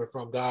this coming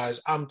from,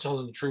 guys. I'm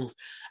telling the truth.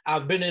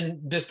 I've been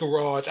in this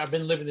garage. I've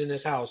been living in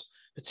this house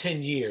for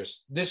 10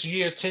 years. This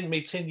year, 10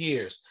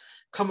 years.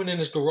 Coming in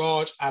this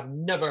garage, I've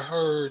never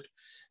heard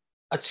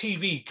a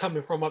TV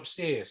coming from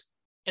upstairs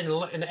in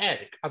the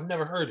attic. I've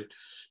never heard it.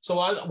 So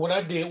what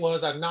I did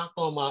was I knocked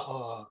on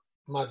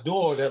my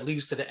door that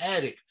leads to the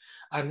attic.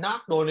 I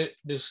knocked on it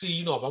to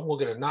see, if I'm going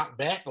to get a knock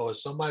back or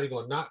is somebody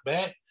going to knock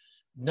back.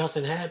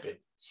 Nothing happened.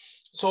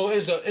 So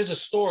it's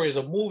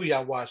a movie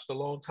I watched a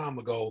long time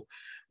ago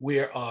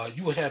where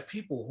you would have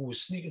people who would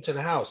sneak into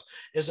the house.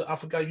 I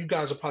forgot, you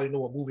guys will probably know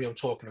what movie I'm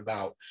talking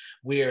about,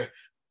 where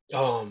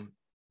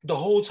the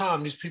whole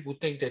time these people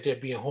think that they're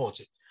being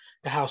haunted.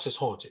 The house is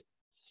haunted.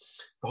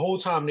 The whole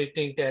time they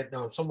think that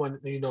someone,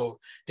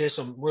 there's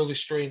some really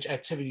strange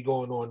activity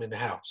going on in the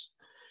house,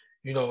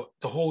 the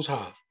whole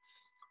time.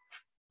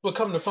 But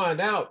come to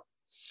find out,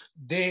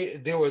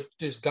 there were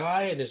this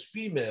guy and this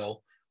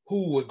female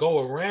who would go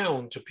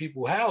around to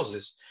people's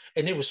houses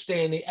and they would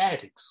stay in the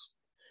attics.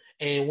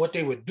 And what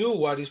they would do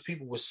while these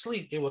people would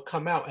sleep, they would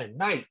come out at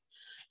night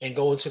and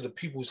go into the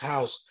people's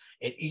house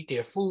and eat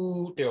their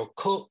food. They'll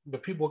cook. The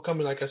people would come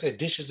in, like I said,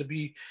 dishes to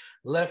be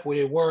left where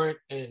they weren't,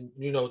 and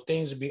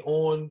things to be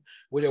on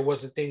where there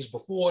wasn't things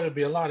before. There'd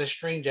be a lot of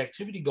strange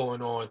activity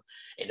going on,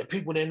 and the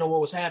people didn't know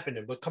what was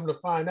happening. But come to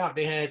find out,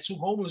 they had 2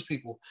 homeless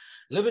people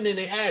living in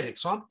their attic.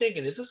 So I'm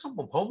thinking, is this some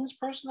homeless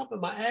person up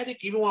in my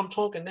attic? Even while I'm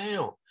talking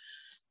now,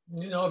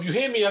 if you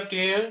hear me up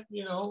there,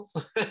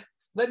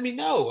 let me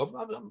know.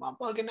 I'm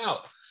bugging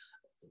out.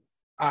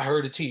 I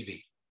heard a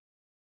TV.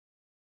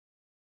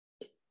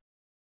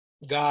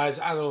 Guys,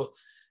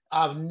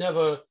 I've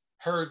never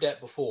heard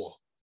that before.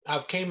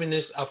 I've came in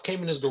this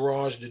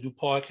garage to do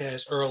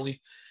podcasts early.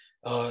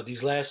 The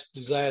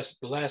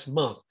last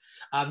month,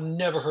 I've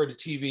never heard the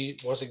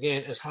TV. Once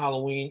again, it's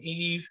Halloween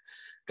Eve,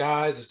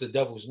 guys. It's the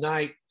Devil's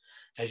Night.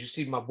 As you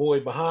see, my boy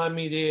behind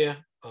me there,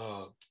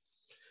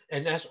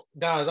 and that's,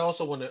 guys. I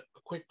also want a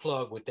quick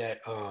plug with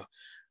that.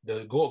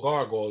 The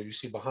gargoyle you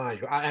see behind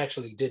you. I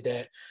actually did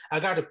that. I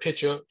got a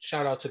picture.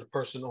 Shout out to the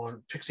person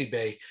on Pixie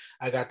Bay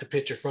I got the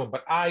picture from,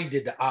 but I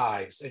did the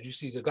eyes. As you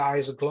see, the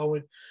eyes are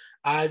glowing.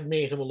 I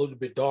made him a little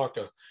bit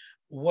darker.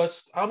 What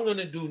I'm going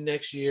to do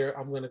next year,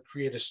 I'm going to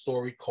create a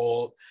story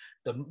called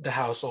The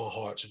House on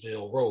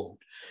Hartsville Road.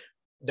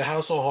 The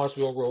House on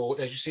Hartsville Road,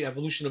 as you see,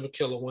 Evolution of a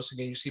Killer. Once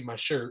again, you see my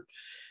shirt.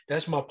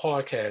 That's my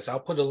podcast. I'll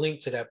put a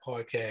link to that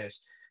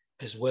podcast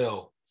as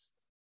well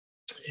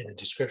in the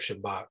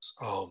description box.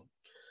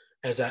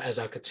 As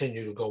I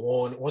continue to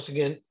go on. Once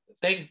again,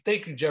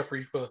 thank you,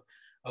 Jeffrey, for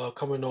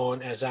coming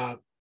on as I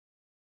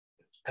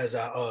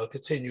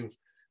continue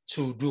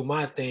to do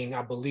my thing.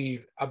 I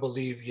believe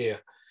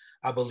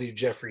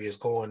Jeffrey is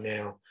going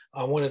now.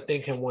 I want to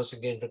thank him once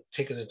again for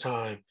taking the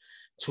time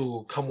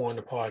to come on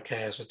the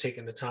podcast, for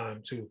taking the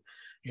time to,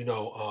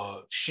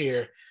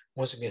 share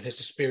once again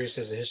his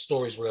experiences and his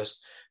stories with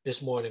us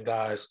this morning,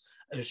 guys.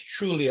 It's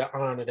truly an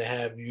honor to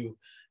have you.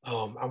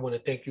 I want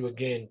to thank you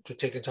again for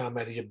taking time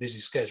out of your busy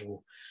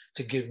schedule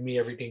to give me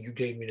everything you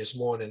gave me this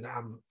morning.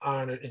 I'm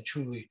honored and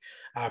truly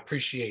I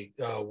appreciate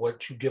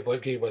what you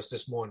gave us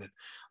this morning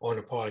on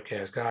the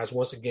podcast. Guys,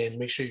 once again,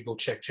 make sure you go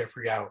check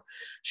Jeffrey out,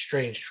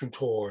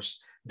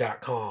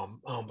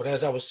 strangetruetours.com. But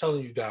as I was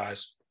telling you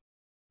guys,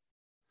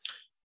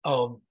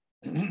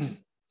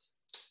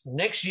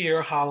 next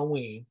year,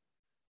 Halloween,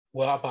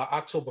 well, by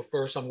October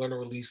 1st, I'm going to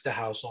release The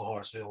House on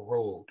Hartsville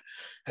Road.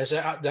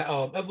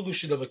 The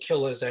Evolution of a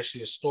Killer is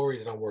actually a story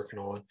that I'm working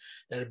on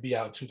that'll be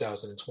out in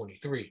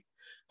 2023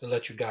 to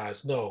let you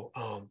guys know.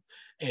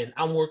 And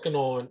I'm working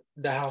on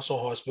The House on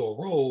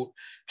Hartsville Road.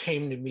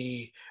 Came to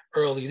me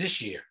early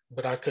this year,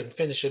 but I couldn't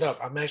finish it up.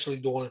 I'm actually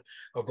doing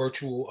a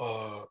virtual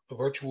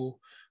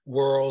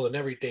world and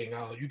everything.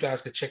 You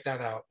guys can check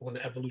that out on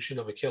the Evolution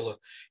of a Killer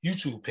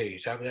YouTube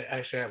page. I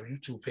actually have a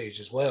YouTube page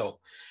as well.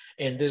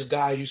 And this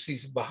guy you see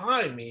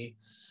behind me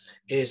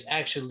is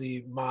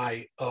actually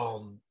my,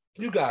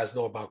 you guys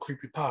know about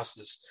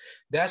creepypastas.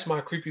 That's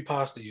my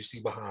creepypasta you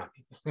see behind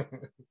me.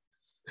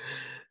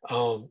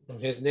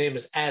 His name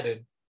is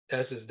Adden.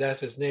 That's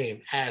his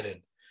name,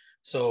 Adden.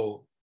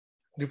 So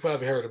you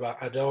probably heard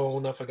about, I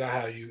forgot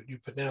how you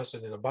pronounce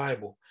it in the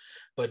Bible,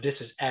 but this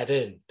is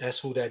Adden. That's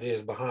who that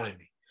is behind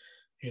me.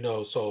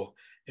 So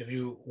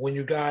when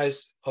you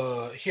guys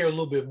hear a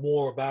little bit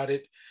more about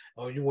it,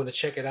 or you want to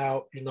check it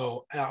out,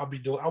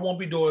 I won't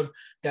be doing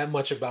that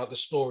much about the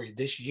story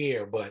this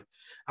year, but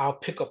I'll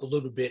pick up a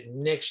little bit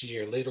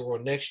later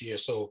on next year.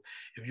 So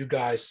if you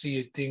guys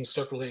see things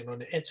circulating on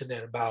the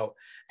internet about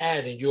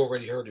Adden, you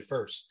already heard it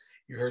first.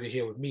 You heard it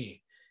here with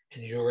me,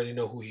 and you already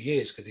know who he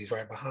is because he's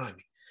right behind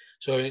me.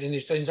 So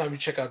anytime you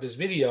check out this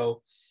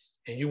video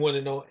and you want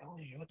to know,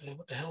 what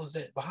the hell is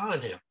that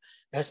behind him?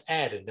 That's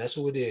Adden. That's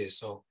who it is.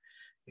 So,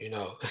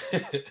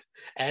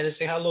 Adden,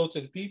 say hello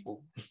to the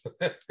people.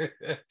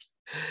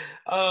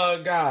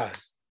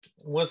 Guys,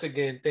 once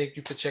again, thank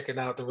you for checking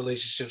out the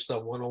Relationship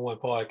Stuff 101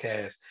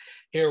 podcast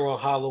here on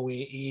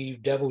Halloween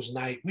Eve, Devil's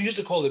Night. We used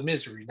to call it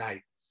Misery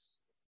Night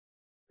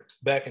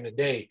back in the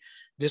day.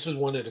 This was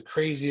one of the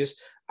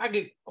craziest.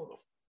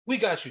 We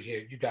got you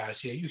here, you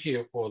guys here. You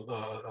here for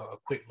a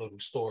quick little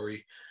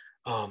story.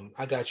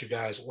 I got you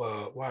guys.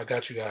 I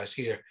got you guys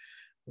here.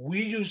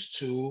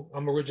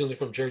 I'm originally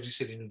from Jersey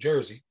City, New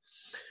Jersey.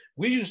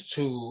 We used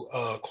to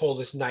call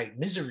this night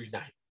Misery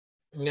Night.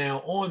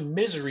 Now, on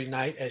Misery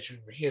Night, as you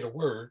hear the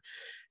word,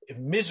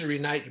 Misery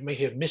Night, you may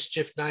hear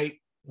Mischief Night,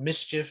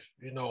 Mischief,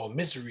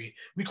 Misery.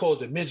 We call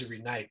it the Misery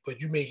Night, but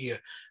you may hear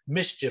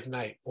Mischief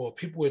Night, or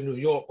people in New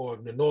York or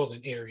in the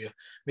northern area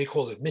may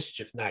call it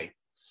Mischief Night.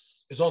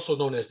 It's also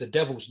known as the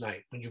Devil's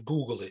Night when you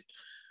Google it.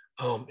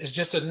 It's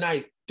just a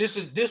night. This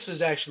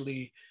is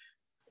actually,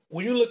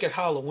 when you look at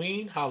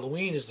Halloween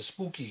is the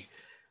spooky,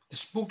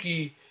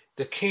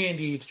 the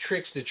candy, the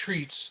tricks, the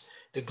treats,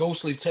 the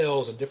ghostly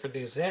tales, and different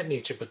things of that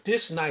nature. But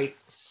this night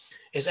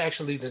is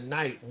actually the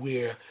night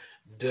where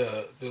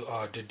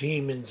the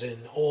demons and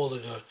all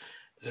of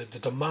the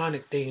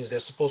demonic things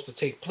that's supposed to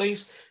take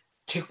place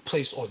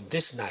on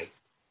this night,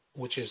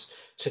 which is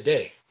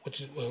today.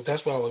 which is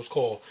that's why it was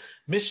called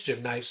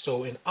Mischief Night.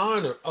 So in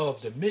honor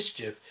of the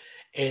mischief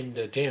and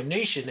the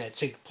damnation that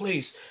take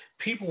place,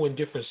 people in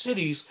different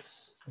cities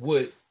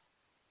would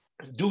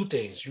do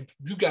things.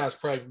 You guys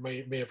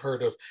probably may have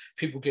heard of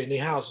people getting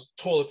their house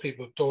toilet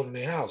paper thrown in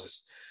their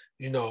houses.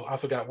 You know, I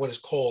forgot what it's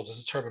called.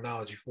 There's a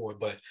terminology for it,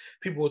 but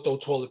people will throw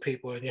toilet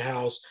paper in your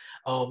house.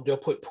 They'll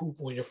put poop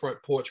on your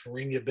front porch,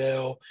 ring your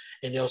bell,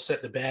 and they'll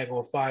set the bag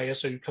on fire.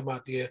 So you come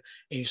out there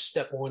and you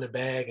step on the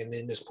bag, and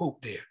then there's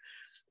poop there.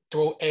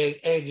 Throw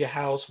egg your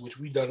house, which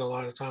we've done a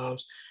lot of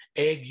times.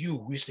 Egg you.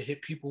 We used to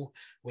hit people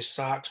with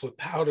socks with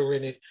powder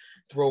in it.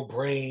 Throw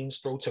brains.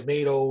 Throw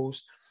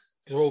tomatoes.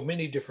 Throw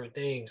many different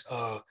things.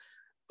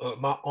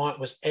 My aunt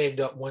was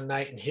egged up one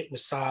night and hit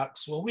with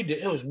socks. Well, we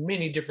did. It was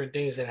many different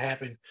things that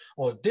happened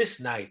on this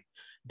night.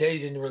 They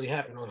didn't really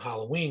happen on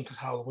Halloween because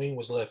Halloween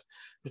was left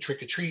for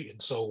trick or treat. And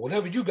so,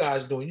 whatever you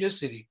guys do in your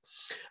city,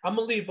 I'm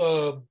gonna leave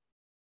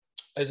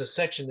as a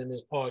section in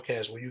this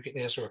podcast where you can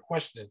answer a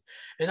question.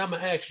 And I'm going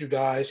to ask you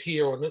guys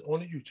here on the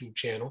YouTube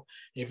channel.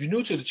 If you're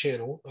new to the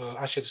channel,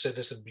 I should have said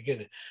this in the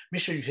beginning.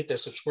 Make sure you hit that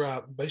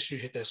subscribe. Make sure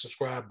you hit that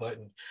subscribe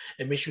button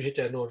and make sure you hit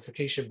that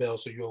notification bell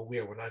so you're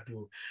aware when I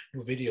do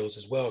new videos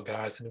as well,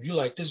 guys. And if you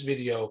like this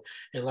video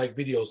and like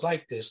videos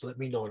like this, let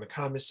me know in the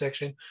comment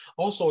section.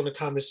 Also in the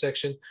comment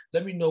section,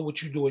 let me know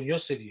what you do in your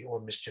city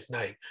on Mischief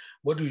Night.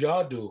 What do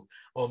y'all do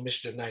on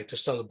Mischief Night to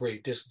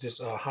celebrate this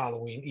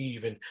Halloween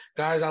Eve? And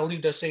guys, I'll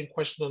leave that same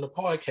question on the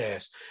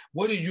podcast.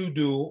 What do you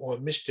do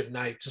on Mischief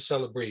Night to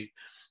celebrate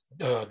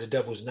the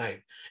Devil's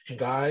Night? And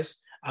guys,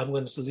 I'm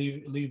going to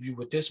leave you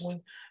with this one.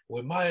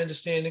 With my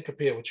understanding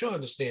compared with your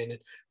understanding,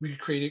 we can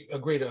create a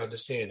greater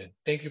understanding.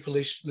 Thank you for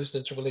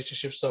listening to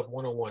Relationship Stuff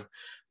 101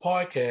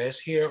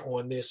 podcast here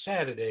on this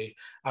Saturday,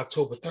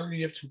 October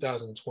 30th,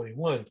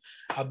 2021.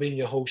 I've been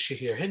your host,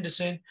 Shahir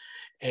Henderson.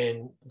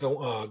 And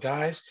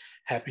guys,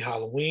 happy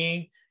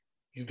Halloween.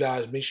 You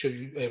guys, make sure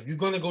if you're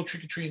going to go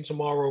trick-or-treating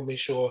tomorrow, make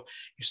sure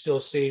you're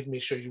still safe.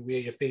 Make sure you wear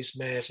your face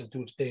mask and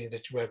do the things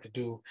that you have to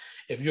do.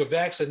 If you're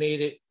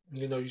vaccinated,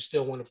 you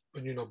still want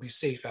to, be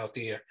safe out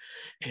there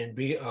and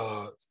be,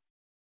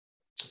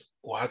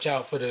 watch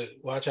out for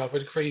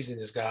the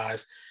craziness,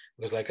 guys.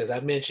 Because like, as I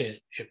mentioned,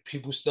 if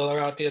people still are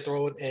out there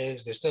throwing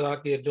eggs, they're still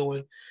out there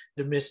doing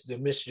the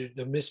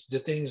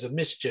things of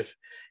mischief,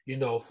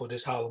 for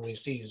this Halloween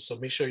season. So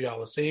make sure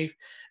y'all are safe.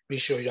 Make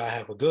sure y'all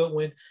have a good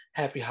one.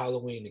 Happy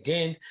Halloween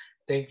again.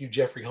 Thank you,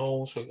 Jeffrey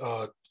Holmes, for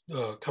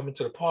coming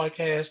to the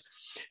podcast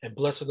and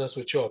blessing us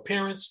with your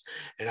appearance.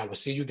 And I will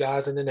see you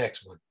guys in the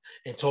next one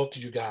and talk to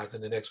you guys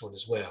in the next one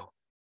as well.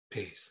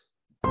 Peace.